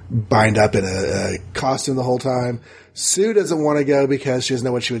 bind up in a costume the whole time. Sue doesn't want to go because she doesn't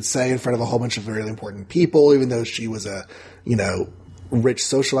know what she would say in front of a whole bunch of really important people, even though she was a, rich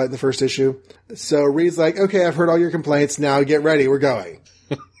socialite in the first issue. So Reed's like, okay, I've heard all your complaints. Now get ready. We're going.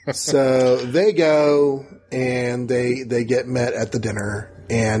 So they go and they get met at the dinner.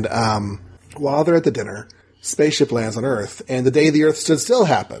 And while they're at the dinner, spaceship lands on Earth. And the day the Earth stood still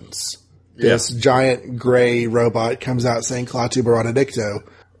happens. Yeah. This giant gray robot comes out saying Klaatu Barada Dicto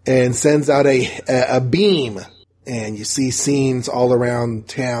and sends out a beam. And you see scenes all around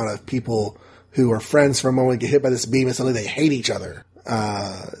town of people who are friends for a moment, get hit by this beam, and suddenly they hate each other.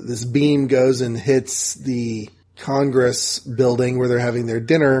 This beam goes and hits the Congress building where they're having their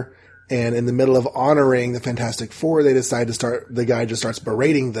dinner, and in the middle of honoring the Fantastic Four, they decide to the guy just starts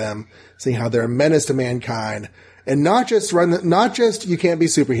berating them, saying how they're a menace to mankind, and not just you can't be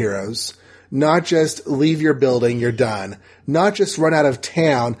superheroes, not just leave your building, you're done, not just run out of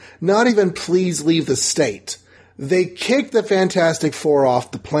town, not even please leave the state. They kick the Fantastic Four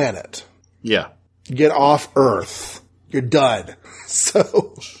off the planet. Yeah. Get off Earth. You're done.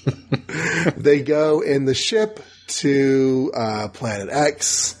 So they go in the ship to Planet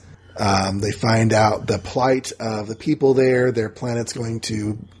X. They find out the plight of the people there. Their planet's going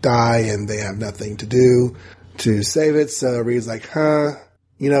to die and they have nothing to do to save it. So Reed's like,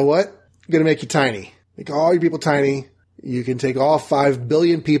 you know what? I'm going to make you tiny. Make all your people tiny. You can take all 5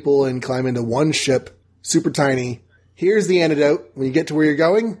 billion people and climb into one ship. Super tiny. Here's the antidote. When you get to where you're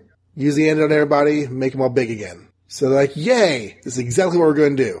going, use the antidote on everybody, make them all big again. So they're like, yay, this is exactly what we're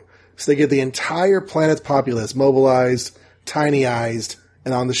going to do. So they get the entire planet's populace mobilized, tiny-ized,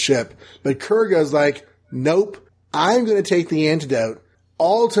 and on the ship. But Kurgo's like, nope, I'm going to take the antidote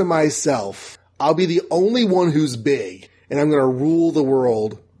all to myself. I'll be the only one who's big, and I'm going to rule the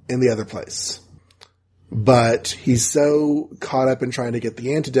world in the other place. But he's so caught up in trying to get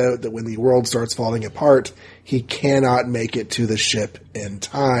the antidote that when the world starts falling apart, he cannot make it to the ship in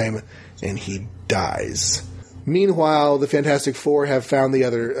time, and he dies. Meanwhile, the Fantastic Four have found the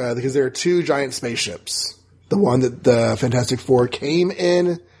other, because there are two giant spaceships. The one that the Fantastic Four came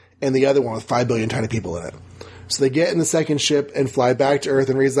in, and the other one with 5 billion tiny people in it. So they get in the second ship and fly back to Earth,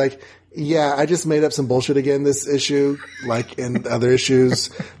 and Reed's like, yeah, I just made up some bullshit again this issue, like in other issues.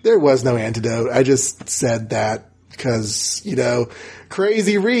 There was no antidote. I just said that because,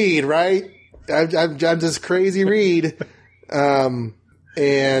 crazy Reed, right? I'm just crazy Reed.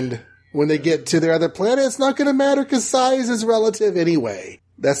 And when they get to their other planet, it's not going to matter because size is relative anyway.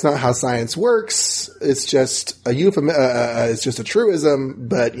 That's not how science works. It's just a it's just a truism,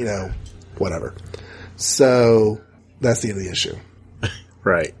 but, whatever. So that's the end of the issue.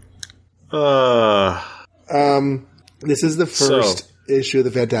 Right. This is the first issue of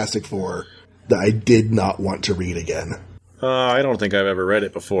the Fantastic Four that I did not want to read again. I don't think I've ever read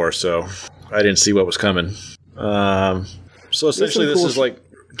it before, so I didn't see what was coming. So essentially this is like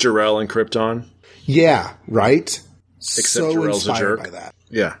Jor-El and Krypton. Yeah, right? Except so Jor-El's a jerk. By that.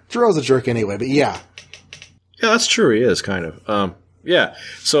 Yeah. Jor-El's a jerk anyway, but yeah. Yeah, that's true. He is, kind of. Yeah.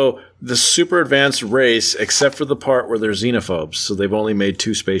 So the super advanced race, except for the part where they're xenophobes, so they've only made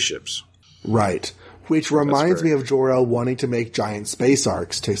 2 spaceships. Right. Which reminds me of Jor-El wanting to make giant space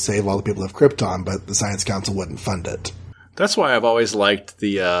arcs to save all the people of Krypton, but the Science Council wouldn't fund it. That's why I've always liked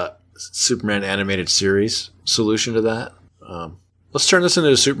the Superman animated series solution to that. Let's turn this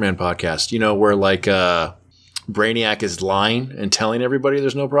into a Superman podcast, where like Brainiac is lying and telling everybody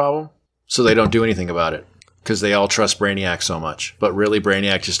there's no problem, so they don't do anything about it because they all trust Brainiac so much. But really,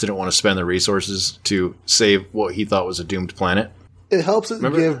 Brainiac just didn't want to spend the resources to save what he thought was a doomed planet. It helps give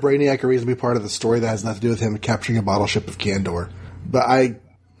Brainiac a reason to be part of the story that has nothing to do with him capturing a bottle ship of Kandor. But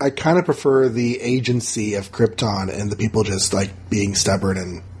I kind of prefer the agency of Krypton and the people just like being stubborn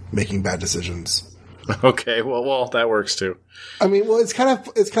and making bad decisions. Okay, well, that works too. I mean, it's kind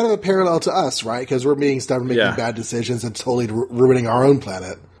of a parallel to us, right? Because we're being stubborn, making bad decisions, and totally ruining our own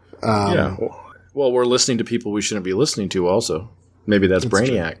planet. Yeah. Well, we're listening to people we shouldn't be listening to. Also, maybe that's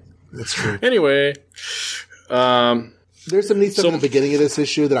Brainiac. True. That's true. Anyway, there's some neat stuff at the beginning of this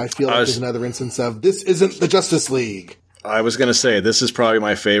issue that I feel like is another instance of this isn't the Justice League. I was going to say this is probably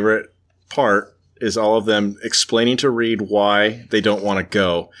my favorite part. Is all of them explaining to Reed why they don't want to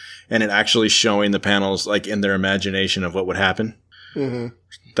go, and it actually showing the panels like in their imagination of what would happen. Mm-hmm.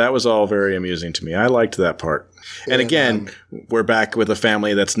 That was all very amusing to me. I liked that part. And again, we're back with a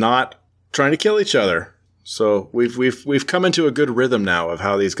family that's not trying to kill each other. So we've come into a good rhythm now of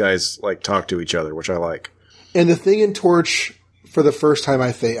how these guys like talk to each other, which I like. And the thing in Torch, for the first time,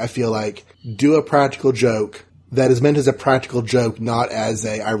 I feel like do a practical joke that is meant as a practical joke, not as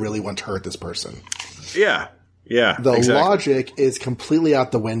I really want to hurt this person. Yeah. Yeah. The logic is completely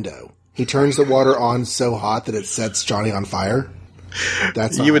out the window. He turns the water on so hot that it sets Johnny on fire.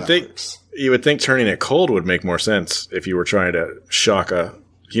 That's not how that works. You would think turning it cold would make more sense if you were trying to shock a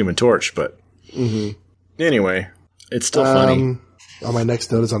Human Torch, but anyway, it's still funny. Oh, my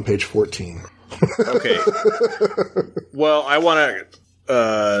next note is on page 14. Okay. Well, I want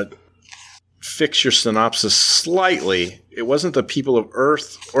to fix your synopsis slightly. It wasn't the people of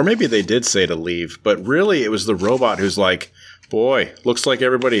Earth, or maybe they did say to leave, but really it was the robot who's like, boy, looks like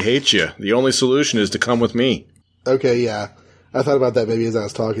everybody hates you. The only solution is to come with me. Okay, yeah. I thought about that maybe as I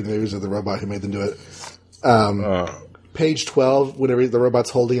was talking. Maybe it was the robot who made them do it. Page 12, whenever the robot's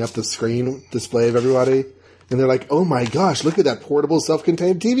holding up the screen display of everybody, and they're like, oh my gosh, look at that portable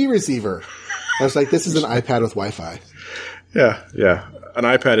self-contained TV receiver. I was like, this is an iPad with Wi-Fi. Yeah, yeah. An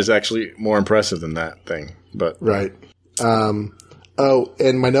iPad is actually more impressive than that thing. But right. And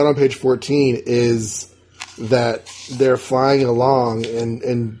my note on page 14 is that they're flying along,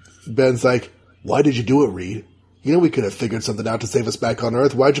 and Ben's like, why did you do it, Reed? You know we could have figured something out to save us back on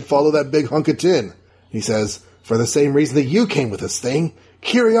Earth. Why'd you follow that big hunk of tin? He says, for the same reason that you came with this thing.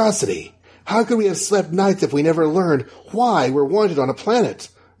 Curiosity. How could we have slept nights if we never learned why we're wanted on a planet?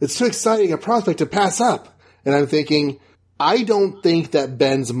 It's too exciting a prospect to pass up. And I'm thinking, I don't think that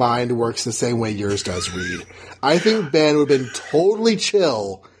Ben's mind works the same way yours does, Reed. I think Ben would have been totally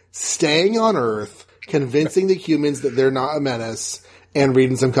chill, staying on Earth, convincing the humans that they're not a menace, and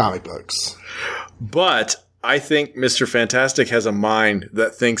reading some comic books. But I think Mr. Fantastic has a mind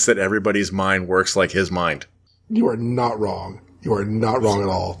that thinks that everybody's mind works like his mind. You are not wrong. You are not wrong at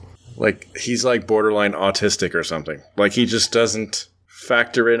all. Like, he's like borderline autistic or something. Like, he just doesn't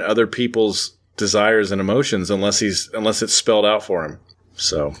factor in other people's desires and emotions unless it's spelled out for him.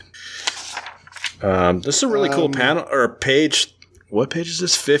 So, This is a really cool panel or page. What page is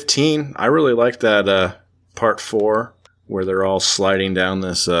this? 15. I really like that part 4 where they're all sliding down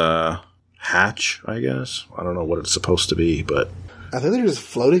this hatch, I guess. I don't know what it's supposed to be, but I think they're just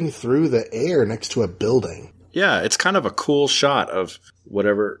floating through the air next to a building. yeah, it's kind of a cool shot of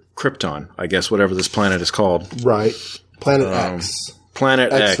whatever Krypton, I guess, whatever this planet is called. Right. Planet X.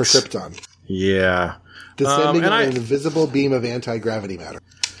 Planet X. X for Krypton. Yeah. Descending on an invisible beam of anti-gravity matter.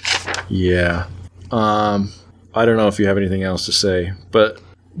 Yeah. I don't know if you have anything else to say, but...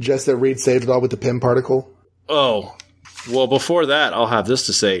 Just that Reed saved it all with the Pym particle? Oh. Well, before that, I'll have this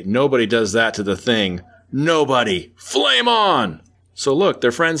to say. Nobody does that to the Thing. Nobody. Flame on! So look,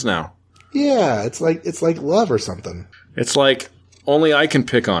 they're friends now. Yeah, it's like love or something. It's like, only I can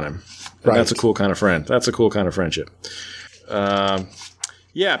pick on him. Right. That's a cool kind of friend. That's a cool kind of friendship.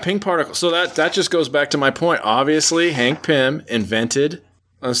 Yeah, Pym particle. So that just goes back to my point. Obviously, Hank Pym invented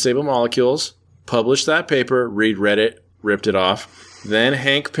unstable molecules, published that paper, Reed read it, ripped it off. Then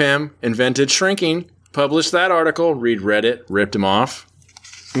Hank Pym invented shrinking, published that article, Reed read it, ripped him off.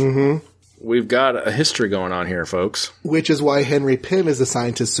 Mm-hmm. We've got a history going on here, folks. Which is why Henry Pym is the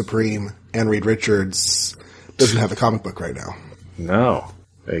scientist supreme and Reed Richards doesn't have a comic book right now. No,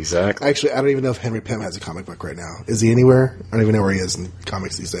 exactly. Actually, I don't even know if Henry Pym has a comic book right now. Is he anywhere? I don't even know where he is in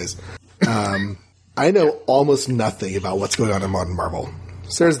comics these days. I know almost nothing about what's going on in Modern Marvel.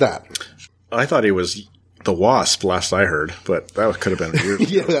 So there's that. I thought he was the Wasp, last I heard, but that could have been a year ago.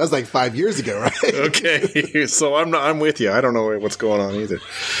 Yeah, that was like 5 years ago, right? Okay, so I'm with you. I don't know what's going on either.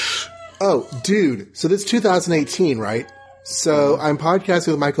 Oh, dude. So this is 2018, right? So I'm podcasting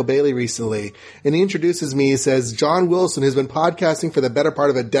with Michael Bailey recently, and he introduces me. He says, John Wilson has been podcasting for the better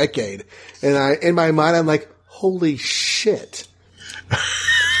part of a decade. And in my mind, I'm like, holy shit.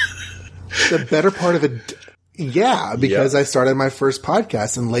 The better part of yeah, because I started my first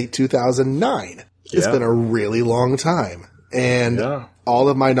podcast in late 2009. It's been a really long time. And all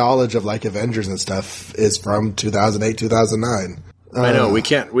of my knowledge of like Avengers and stuff is from 2008, 2009. I know we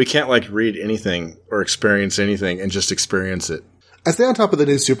can't like read anything or experience anything and just experience it. I stay on top of the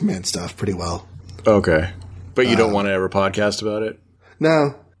new Superman stuff pretty well. Okay, but you don't want to ever podcast about it?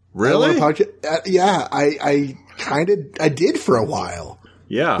 No, really? Yeah, I did for a while.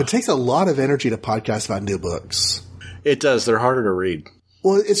 Yeah, it takes a lot of energy to podcast about new books. It does. They're harder to read.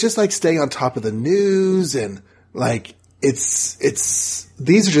 Well, it's just like staying on top of the news and like it's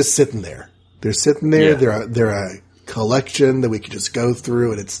these are just sitting there. They're sitting there. Yeah. They're a collection that we can just go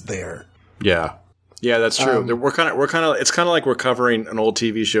through, and it's there. Yeah, that's true. We're kind of. It's kind of like we're covering an old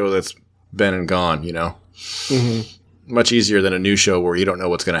TV show that's been and gone. You know, much easier than a new show where you don't know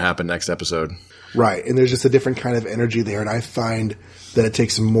what's going to happen next episode. Right, and there's just a different kind of energy there, and I find that it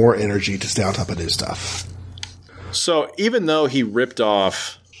takes more energy to stay on top of new stuff. So even though he ripped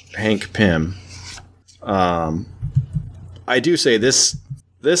off Hank Pym, I do say this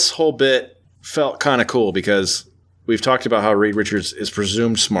whole bit felt kind of cool because we've talked about how Reed Richards is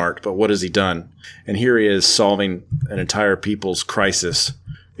presumed smart, but what has he done? And here he is solving an entire people's crisis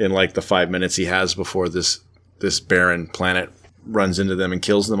in like the 5 minutes he has before this barren planet runs into them and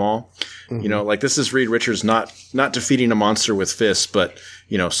kills them all. Mm-hmm. You know, like this is Reed Richards not defeating a monster with fists, but,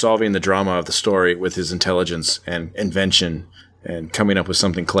 you know, solving the drama of the story with his intelligence and invention and coming up with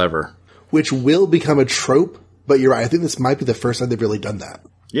something clever. Which will become a trope, but you're right. I think this might be the first time they've really done that.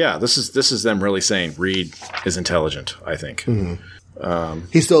 Yeah, this is them really saying Reed is intelligent, I think. Mm-hmm.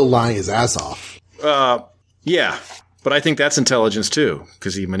 He's still lying his ass off. Yeah, but I think that's intelligence too,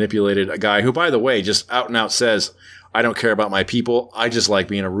 because he manipulated a guy who, by the way, just out and out says, I don't care about my people. I just like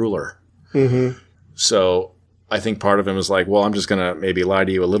being a ruler. Mm-hmm. So I think part of him is like, well, I'm just going to maybe lie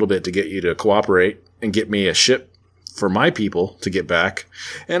to you a little bit to get you to cooperate and get me a ship for my people to get back.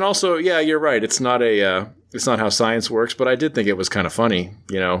 And also, yeah, you're right. It's not how science works, but I did think it was kind of funny.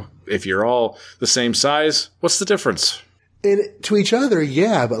 You know, if you're all the same size, what's the difference? And to each other,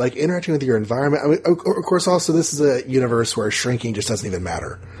 yeah, but like interacting with your environment. I mean, of course, also this is a universe where shrinking just doesn't even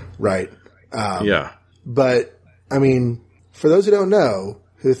matter, right? Yeah. But I mean, for those who don't know,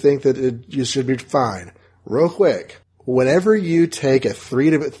 who think that you should be fine, real quick, whenever you take a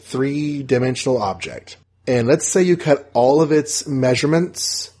three-dimensional object, and let's say you cut all of its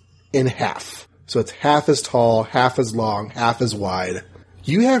measurements in half, so it's half as tall, half as long, half as wide,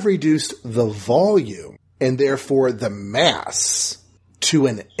 you have reduced the volume and therefore the mass to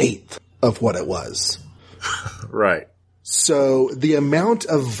an eighth of what it was. Right. So the amount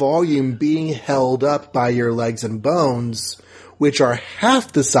of volume being held up by your legs and bones, which are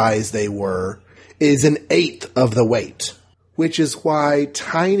half the size they were, is an eighth of the weight. Which is why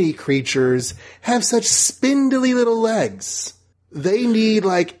tiny creatures have such spindly little legs. They need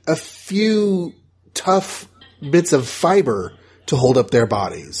like a few tough bits of fiber to hold up their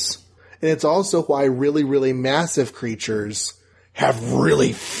bodies. And it's also why really, really massive creatures have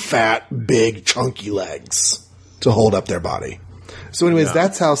really fat, big, chunky legs to hold up their body. So anyways,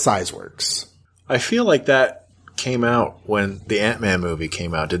 that's how size works. I feel like that came out when the Ant-Man movie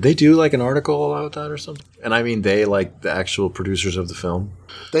came out. Did they do like an article about that or something? And I mean, they, like the actual producers of the film.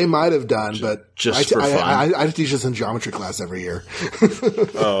 They might have done, but just for fun. I teach this in geometry class every year.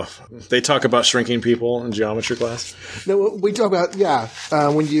 Oh, they talk about shrinking people in geometry class? No, we talk about,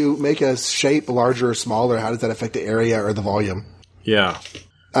 when you make a shape larger or smaller, how does that affect the area or the volume? Yeah.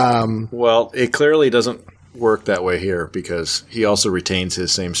 Well, it clearly doesn't work that way here because he also retains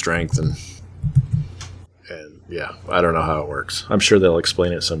his same strength and yeah, I don't know how it works. I'm sure they'll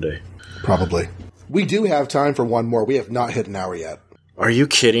explain it someday. Probably. We do have time for one more. We have not hit an hour yet. Are you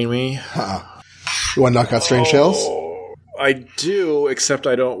kidding me? You want to knock out Strange Tales? I do, except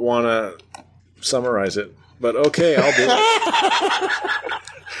I don't want to summarize it. But okay, I'll do it.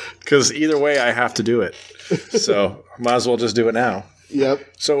 Because either way, I have to do it. So might as well just do it now. Yep.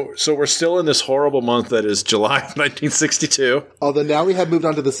 So we're still in this horrible month that is July of 1962. Although now we have moved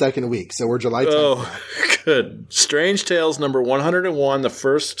on to the second week, so we're July 10th. Oh, good. Strange Tales number 101, the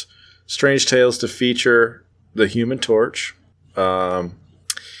first Strange Tales to feature the Human Torch. Let's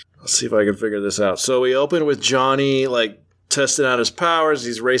see if I can figure this out. So we open with Johnny, like, testing out his powers.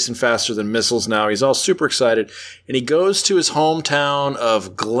 He's racing faster than missiles now. He's all super excited. And he goes to his hometown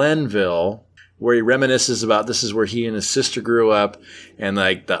of Glenville, where he reminisces about this is where he and his sister grew up. And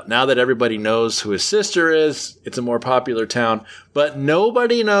like now that everybody knows who his sister is, it's a more popular town. But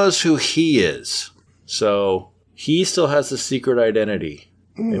nobody knows who he is. So he still has a secret identity.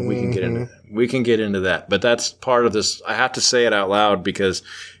 And we can get into that. But that's part of this. I have to say it out loud because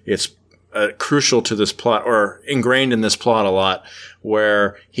it's crucial to this plot, or ingrained in this plot a lot,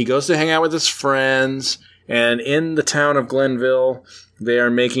 where he goes to hang out with his friends. And in the town of Glenville, they are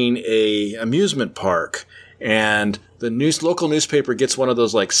making a amusement park, and the local newspaper gets one of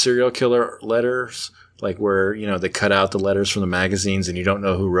those like serial killer letters, like where, you know, they cut out the letters from the magazines and you don't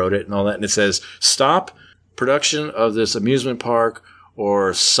know who wrote it and all that. And it says, "Stop production of this amusement park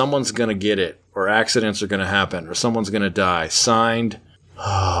or someone's going to get it, or accidents are going to happen, or someone's going to die. Signed."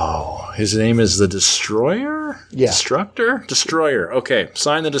 Oh, his name is the Destroyer? Yeah. Destructor? Destroyer. Okay.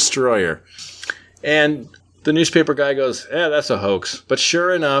 Sign the Destroyer. And the newspaper guy goes, "Yeah, that's a hoax." But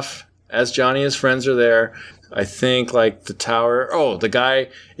sure enough, as Johnny and his friends are there, I think like the guy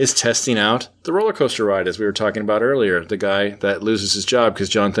is testing out the roller coaster ride, as we were talking about earlier. The guy that loses his job because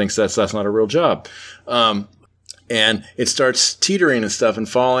John thinks that's not a real job. And it starts teetering and stuff and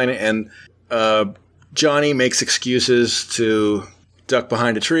falling. And Johnny makes excuses to duck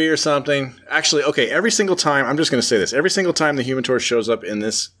behind a tree or something. Actually, okay, every single time, I'm just going to say this. Every single time the Human Torch shows up in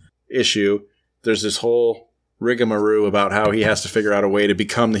this issue, there's this whole rigmarole about how he has to figure out a way to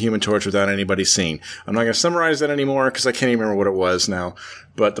become the Human Torch without anybody seeing. I'm not going to summarize that anymore because I can't even remember what it was now.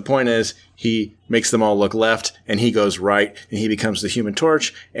 But the point is, he makes them all look left, and he goes right, and he becomes the Human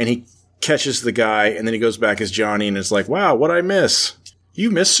Torch, and he catches the guy, and then he goes back as Johnny, and is like, "Wow, what'd I miss? You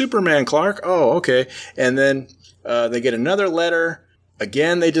missed Superman, Clark? Oh, okay." And then they get another letter.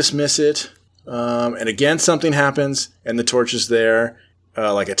 Again, they dismiss it. And again, something happens, and the torch is there.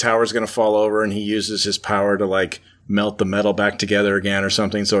 Like a tower's going to fall over, and he uses his power to like melt the metal back together again or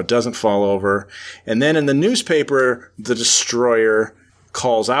something so it doesn't fall over. And then in the newspaper, the Destroyer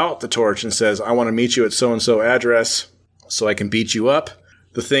calls out the torch and says, "I want to meet you at so-and-so address so I can beat you up."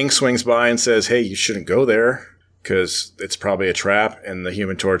 The thing swings by and says, "Hey, you shouldn't go there because it's probably a trap." And the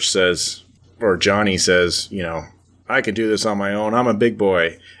Human Torch says, or Johnny says, you know, "I can do this on my own. I'm a big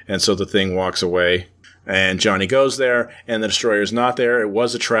boy." And so the thing walks away. And Johnny goes there, and the Destroyer's not there. It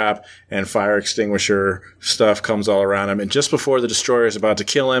was a trap, and fire extinguisher stuff comes all around him. And just before the Destroyer is about to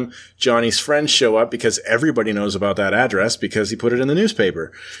kill him, Johnny's friends show up because everybody knows about that address because he put it in the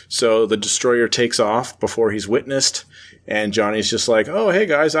newspaper. So the Destroyer takes off before he's witnessed, and Johnny's just like, "Oh, hey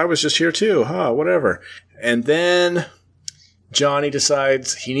guys, I was just here too. Whatever." And then Johnny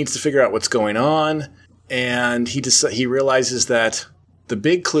decides he needs to figure out what's going on, and he realizes that the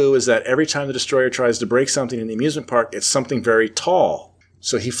big clue is that every time the Destroyer tries to break something in the amusement park, it's something very tall.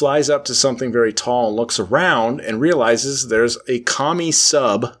 So he flies up to something very tall and looks around and realizes there's a commie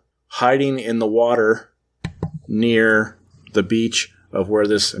sub hiding in the water near the beach of where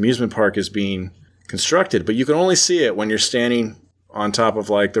this amusement park is being constructed. But you can only see it when you're standing on top of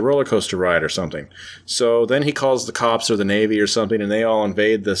like the roller coaster ride or something. So then he calls the cops or the Navy or something, and they all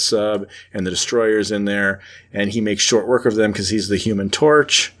invade the sub, and the Destroyer's in there, and he makes short work of them because he's the Human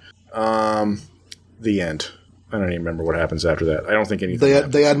Torch. The end. I don't even remember what happens after that. I don't think anything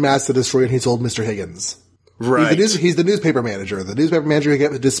They unmasked the destroyer and he told Mr. Higgins. Right. He's the newspaper manager. The newspaper manager who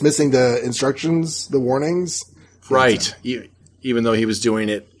kept dismissing the instructions, the warnings. Right. Even though he was doing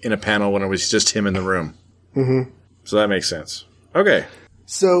it in a panel when it was just him in the room. Mm-hmm. So that makes sense. Okay.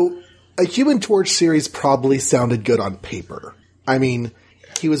 So a Human Torch series probably sounded good on paper. I mean,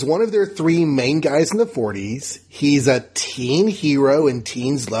 he was one of their 3 main guys in the 40s. He's a teen hero, and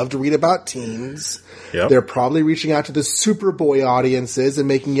teens love to read about teens. Yep. They're probably reaching out to the Superboy audiences and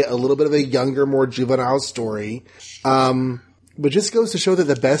making it a little bit of a younger, more juvenile story. But just goes to show that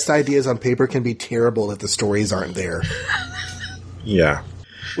the best ideas on paper can be terrible if the stories aren't there. Yeah.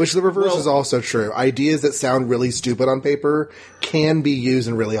 Which the reverse is also true. Ideas that sound really stupid on paper can be used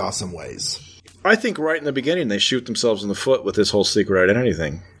in really awesome ways. I think right in the beginning they shoot themselves in the foot with this whole secret identity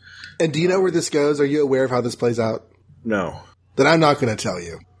thing. And do you know where this goes? Are you aware of how this plays out? No. Then I'm not going to tell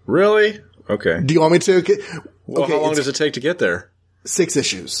you. Really? Okay. Do you want me to? Well, okay, how long does it take to get there? 6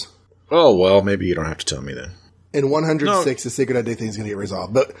 issues. Oh, well, maybe you don't have to tell me then. In 106, the secret identity thing is going to get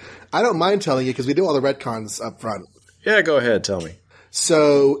resolved. But I don't mind telling you because we do all the retcons up front. Yeah, go ahead. Tell me.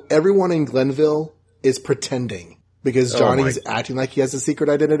 So everyone in Glenville is pretending because Johnny's acting like he has a secret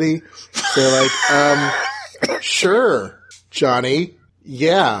identity. So like, sure, Johnny.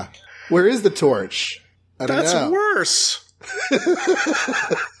 Yeah. Where is the torch? I don't know. That's worse.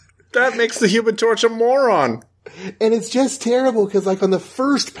 That makes the Human Torch a moron. And it's just terrible because like on the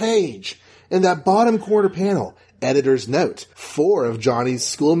first page in that bottom corner panel, editor's note, 4 of Johnny's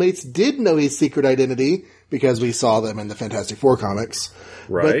schoolmates did know his secret identity because we saw them in the Fantastic Four comics.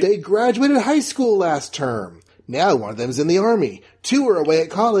 Right. But they graduated high school last term. Now one of them is in the Army. 2 are away at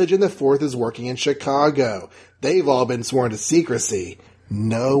college and the 4th is working in Chicago. They've all been sworn to secrecy.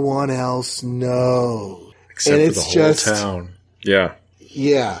 No one else knows. Except and for the whole town. Yeah.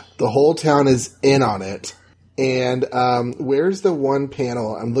 Yeah, the whole town is in on it. And where's the one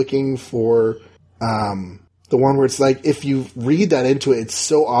panel? I'm looking for the one where it's like, if you read that into it, it's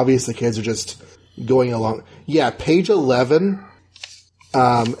so obvious the kids are just going along. Yeah, page 11,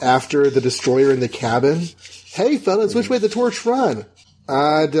 after the destroyer in the cabin. Hey, fellas, which way did the torch run?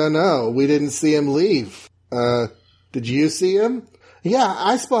 I don't know. We didn't see him leave. Did you see him? Yeah,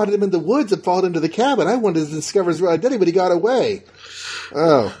 I spotted him in the woods and followed him to the cabin. I wanted to discover his real identity, but he got away.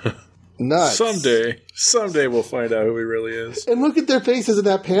 Oh, nuts. Someday we'll find out who he really is. And look at their faces in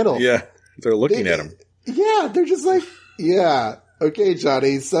that panel. Yeah, they're looking at him. Yeah, they're just like, yeah, okay,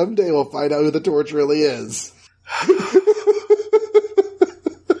 Johnny, someday we'll find out who the torch really is.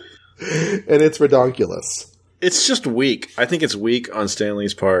 And it's redonkulous. It's just weak. I think it's weak on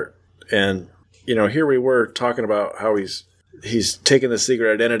Stanley's part. And, you know, here we were talking about how he's taking the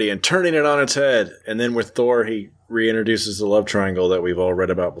secret identity and turning it on its head. And then with Thor, he reintroduces the love triangle that we've all read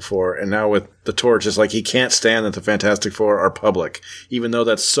about before. And now with the Torch, it's like he can't stand that the Fantastic Four are public, even though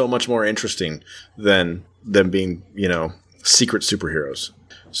that's so much more interesting than them being, you know, secret superheroes.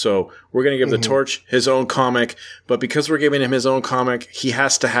 So we're going to give the Torch his own comic, but because we're giving him his own comic, he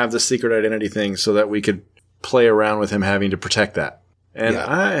has to have the secret identity thing so that we could play around with him having to protect that. And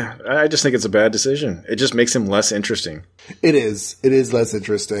yeah. I just think it's a bad decision. It just makes him less interesting. It is. It is less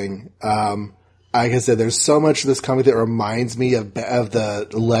interesting. Like I said, there's so much of this comic that reminds me of the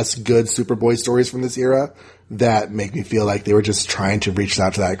less good Superboy stories from this era that make me feel like they were just trying to reach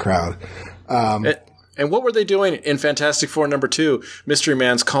out to that crowd. And what were they doing in Fantastic Four #2? Mystery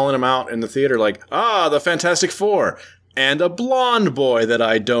Man's calling him out in the theater like, the Fantastic Four, and a blonde boy that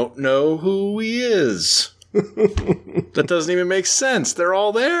I don't know who he is. That doesn't even make sense. They're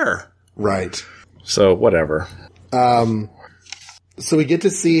all there. Right. So, whatever. So we get to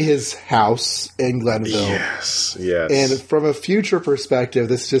see his house in Glenville. Yes, yes. And from a future perspective,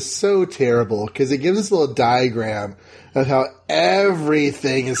 this is just so terrible because it gives us a little diagram of how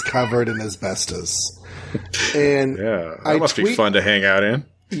everything is covered in asbestos. And yeah, that must be fun to hang out in.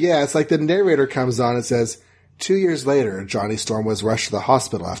 Yeah, it's like the narrator comes on and says, 2 years later, Johnny Storm was rushed to the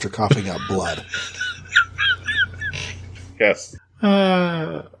hospital after coughing up blood. Yes.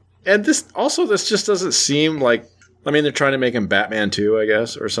 And this just doesn't seem like, I mean, they're trying to make him Batman too, I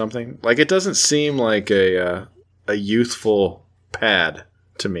guess, or something. Like, it doesn't seem like a youthful pad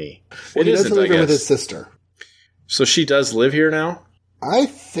to me. Well, he does live with his sister. So she does live here now? I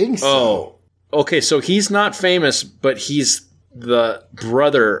think so. Oh, okay. So he's not famous, but he's the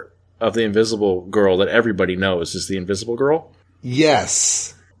brother of the Invisible Girl that everybody knows is the Invisible Girl?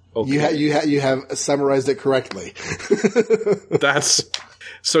 Yes. Okay. You have summarized it correctly.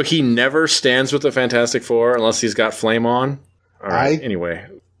 So he never stands with the Fantastic Four unless he's got Flame on? All right, anyway.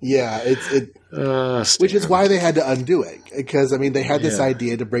 Yeah, which is why they had to undo it. Because, I mean, they had this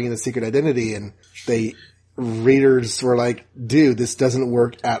idea to bring in the secret identity, and they readers were like, dude, this doesn't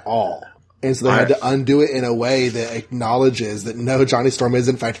work at all. And so they had to undo it in a way that acknowledges that no, Johnny Storm is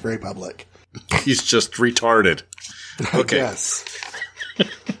in fact very public. He's just retarded. Okay. Yes.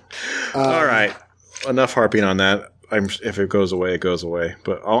 All right. Enough harping on that. If it goes away, it goes away.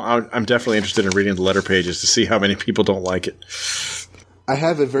 But I'm definitely interested in reading the letter pages to see how many people don't like it. I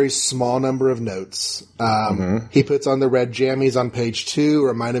have a very small number of notes. He puts on the red jammies on page 2,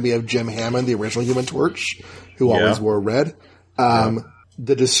 reminded me of Jim Hammond, the original Human Torch, who always wore red.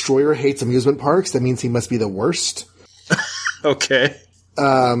 The Destroyer hates amusement parks. That means he must be the worst. Okay.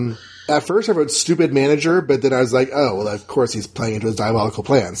 At first I wrote stupid manager, but then I was like, oh, well, of course he's playing into his diabolical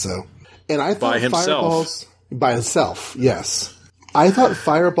plan. So, and I thought by himself. Fireballs by himself. Yes. I thought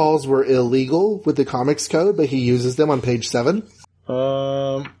fireballs were illegal with the comics code, but he uses them on page 7.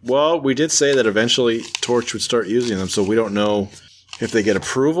 Well, we did say that eventually Torch would start using them, so we don't know if they get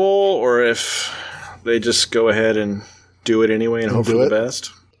approval or if they just go ahead and do it anyway and hope for the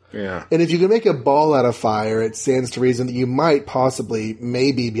best. Yeah. And if you can make a ball out of fire, it stands to reason that you might possibly,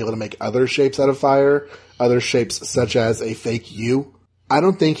 maybe be able to make other shapes out of fire, other shapes such as a fake U. I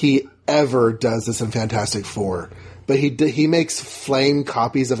don't think he ever does this in Fantastic Four, but he makes flame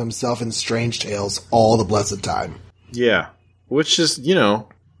copies of himself in Strange Tales all the blessed time. Yeah. Which is,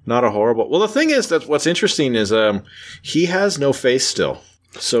 not a horrible... Well, the thing is that what's interesting is he has no face still.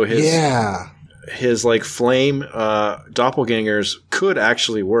 So his like flame doppelgangers could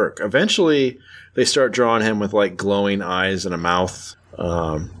actually work. Eventually, they start drawing him with like glowing eyes and a mouth.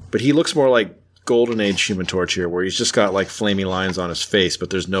 But he looks more like Golden Age Human Torch here, where he's just got like flaming lines on his face, but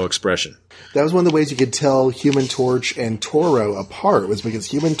there's no expression. That was one of the ways you could tell Human Torch and Toro apart, was because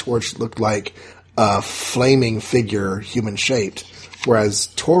Human Torch looked like a flaming figure, human-shaped, whereas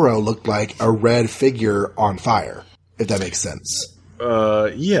Toro looked like a red figure on fire, if that makes sense.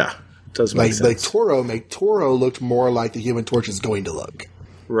 Yeah. Does make sense. Toro looked more like the Human Torch is going to look.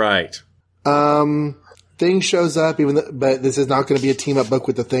 Right. Thing shows up, but this is not going to be a team up book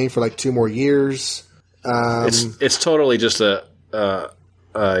with the Thing for like 2 more years. It's totally just a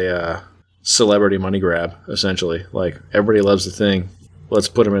celebrity money grab, essentially. Like, everybody loves the Thing. Let's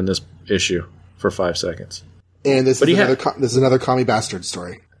put him in this issue for 5 seconds. And this is another Commie Bastard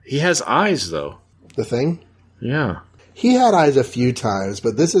story. He has eyes, though. The Thing? Yeah. He had eyes a few times,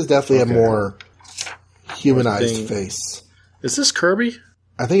 but this is definitely a more humanized face. Is this Kirby?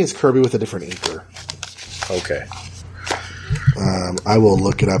 I think it's Kirby with a different inker. Okay. I will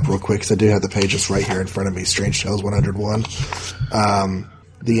look it up real quick because I do have the pages right here in front of me. Strange Tales 101.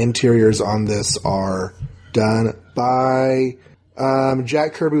 The interiors on this are done by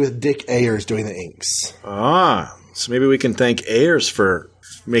Jack Kirby with Dick Ayers doing the inks. So maybe we can thank Ayers for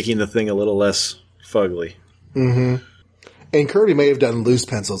making the Thing a little less fugly. Mm-hmm. And Kirby may have done loose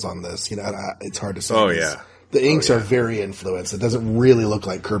pencils on this. It's hard to say. Oh, yeah. The inks are very influenced. It doesn't really look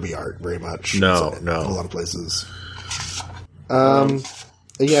like Kirby art very much. No. In a lot of places. And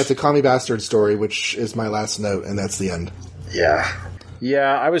yeah, it's a Commie Bastard story, which is my last note, and that's the end. Yeah.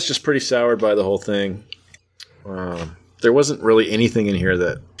 Yeah, I was just pretty soured by the whole thing. There wasn't really anything in here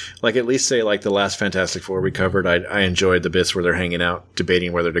that, like, at least say, like, the last Fantastic Four we covered, I enjoyed the bits where they're hanging out,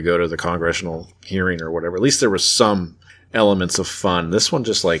 debating whether to go to the congressional hearing or whatever. At least there was some elements of fun. This one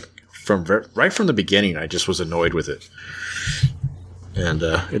just, like, right from the beginning, I just was annoyed with it. And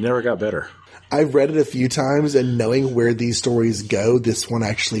it never got better. I've read it a few times, and knowing where these stories go, this one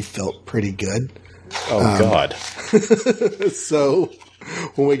actually felt pretty good. Oh, God. So,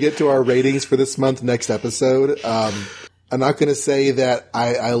 when we get to our ratings for this month, next episode, I'm not going to say that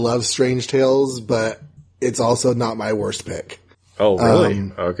I love Strange Tales, but it's also not my worst pick. Oh,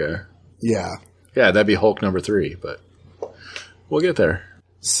 really? Okay. Yeah. Yeah, that'd be Hulk number 3, but we'll get there.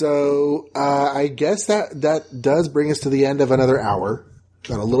 So, I guess that does bring us to the end of another hour.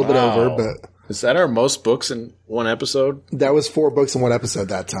 Got a little bit over, but... Is that our most books in one episode? That was 4 books in one episode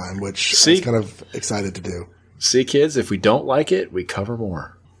that time, which I was kind of excited to do. See, kids, if we don't like it, we cover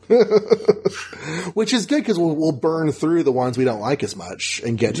more. Which is good, because we'll burn through the ones we don't like as much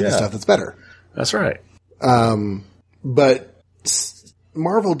and get to the stuff that's better. That's right. But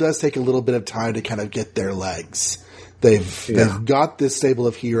Marvel does take a little bit of time to kind of get their legs. They've got this stable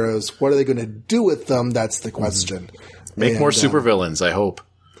of heroes. What are they going to do with them? That's the question. Make more supervillains, I hope.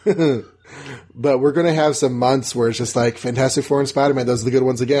 But we're going to have some months where it's just like Fantastic Four and Spider-Man, those are the good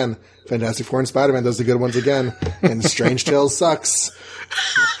ones again. Fantastic Four and Spider-Man, those are the good ones again. And Strange Tales sucks.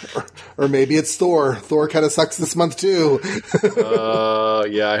 Or maybe it's Thor. Thor kind of sucks this month too.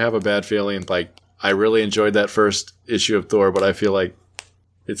 Yeah, I have a bad feeling. Like, I really enjoyed that first issue of Thor, but I feel like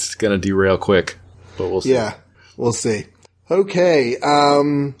it's going to derail quick. But we'll see. Yeah, we'll see. Okay.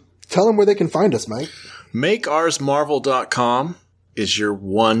 Tell them where they can find us, Mike. MakeOursMarvel.com is your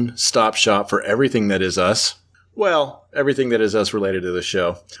one-stop shop for everything that is us. Well, everything that is us related to the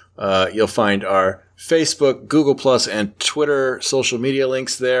show. You'll find our Facebook, Google+, and Twitter social media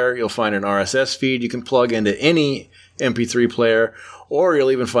links there. You'll find an RSS feed you can plug into any MP3 player, or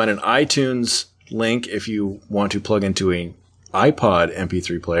you'll even find an iTunes link if you want to plug into an iPod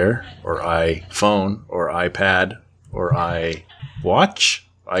MP3 player, or iPhone, or iPad, or iWatch,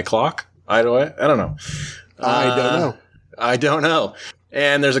 iClock. I don't know. I don't know.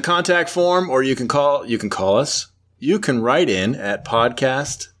 And there's a contact form, or you can call us. You can write in at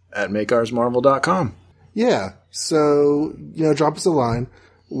podcast@makeoursmarvel.com. Yeah. So, drop us a line.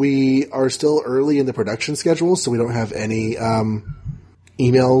 We are still early in the production schedule, so we don't have any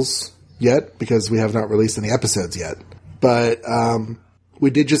emails yet because we have not released any episodes yet. But we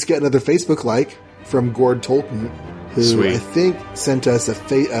did just get another Facebook like from Gord Tolton, who Sweet. I think sent us a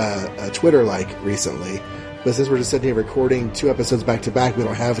Twitter like recently. But since we're just sitting here recording 2 episodes back to back, we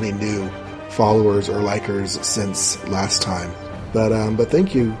don't have any new followers or likers since last time. But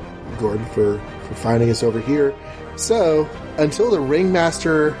thank you, Gordon, for finding us over here. So, until the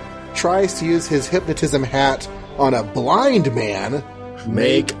ringmaster tries to use his hypnotism hat on a blind man,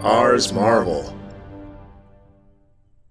 Make ours Marvel.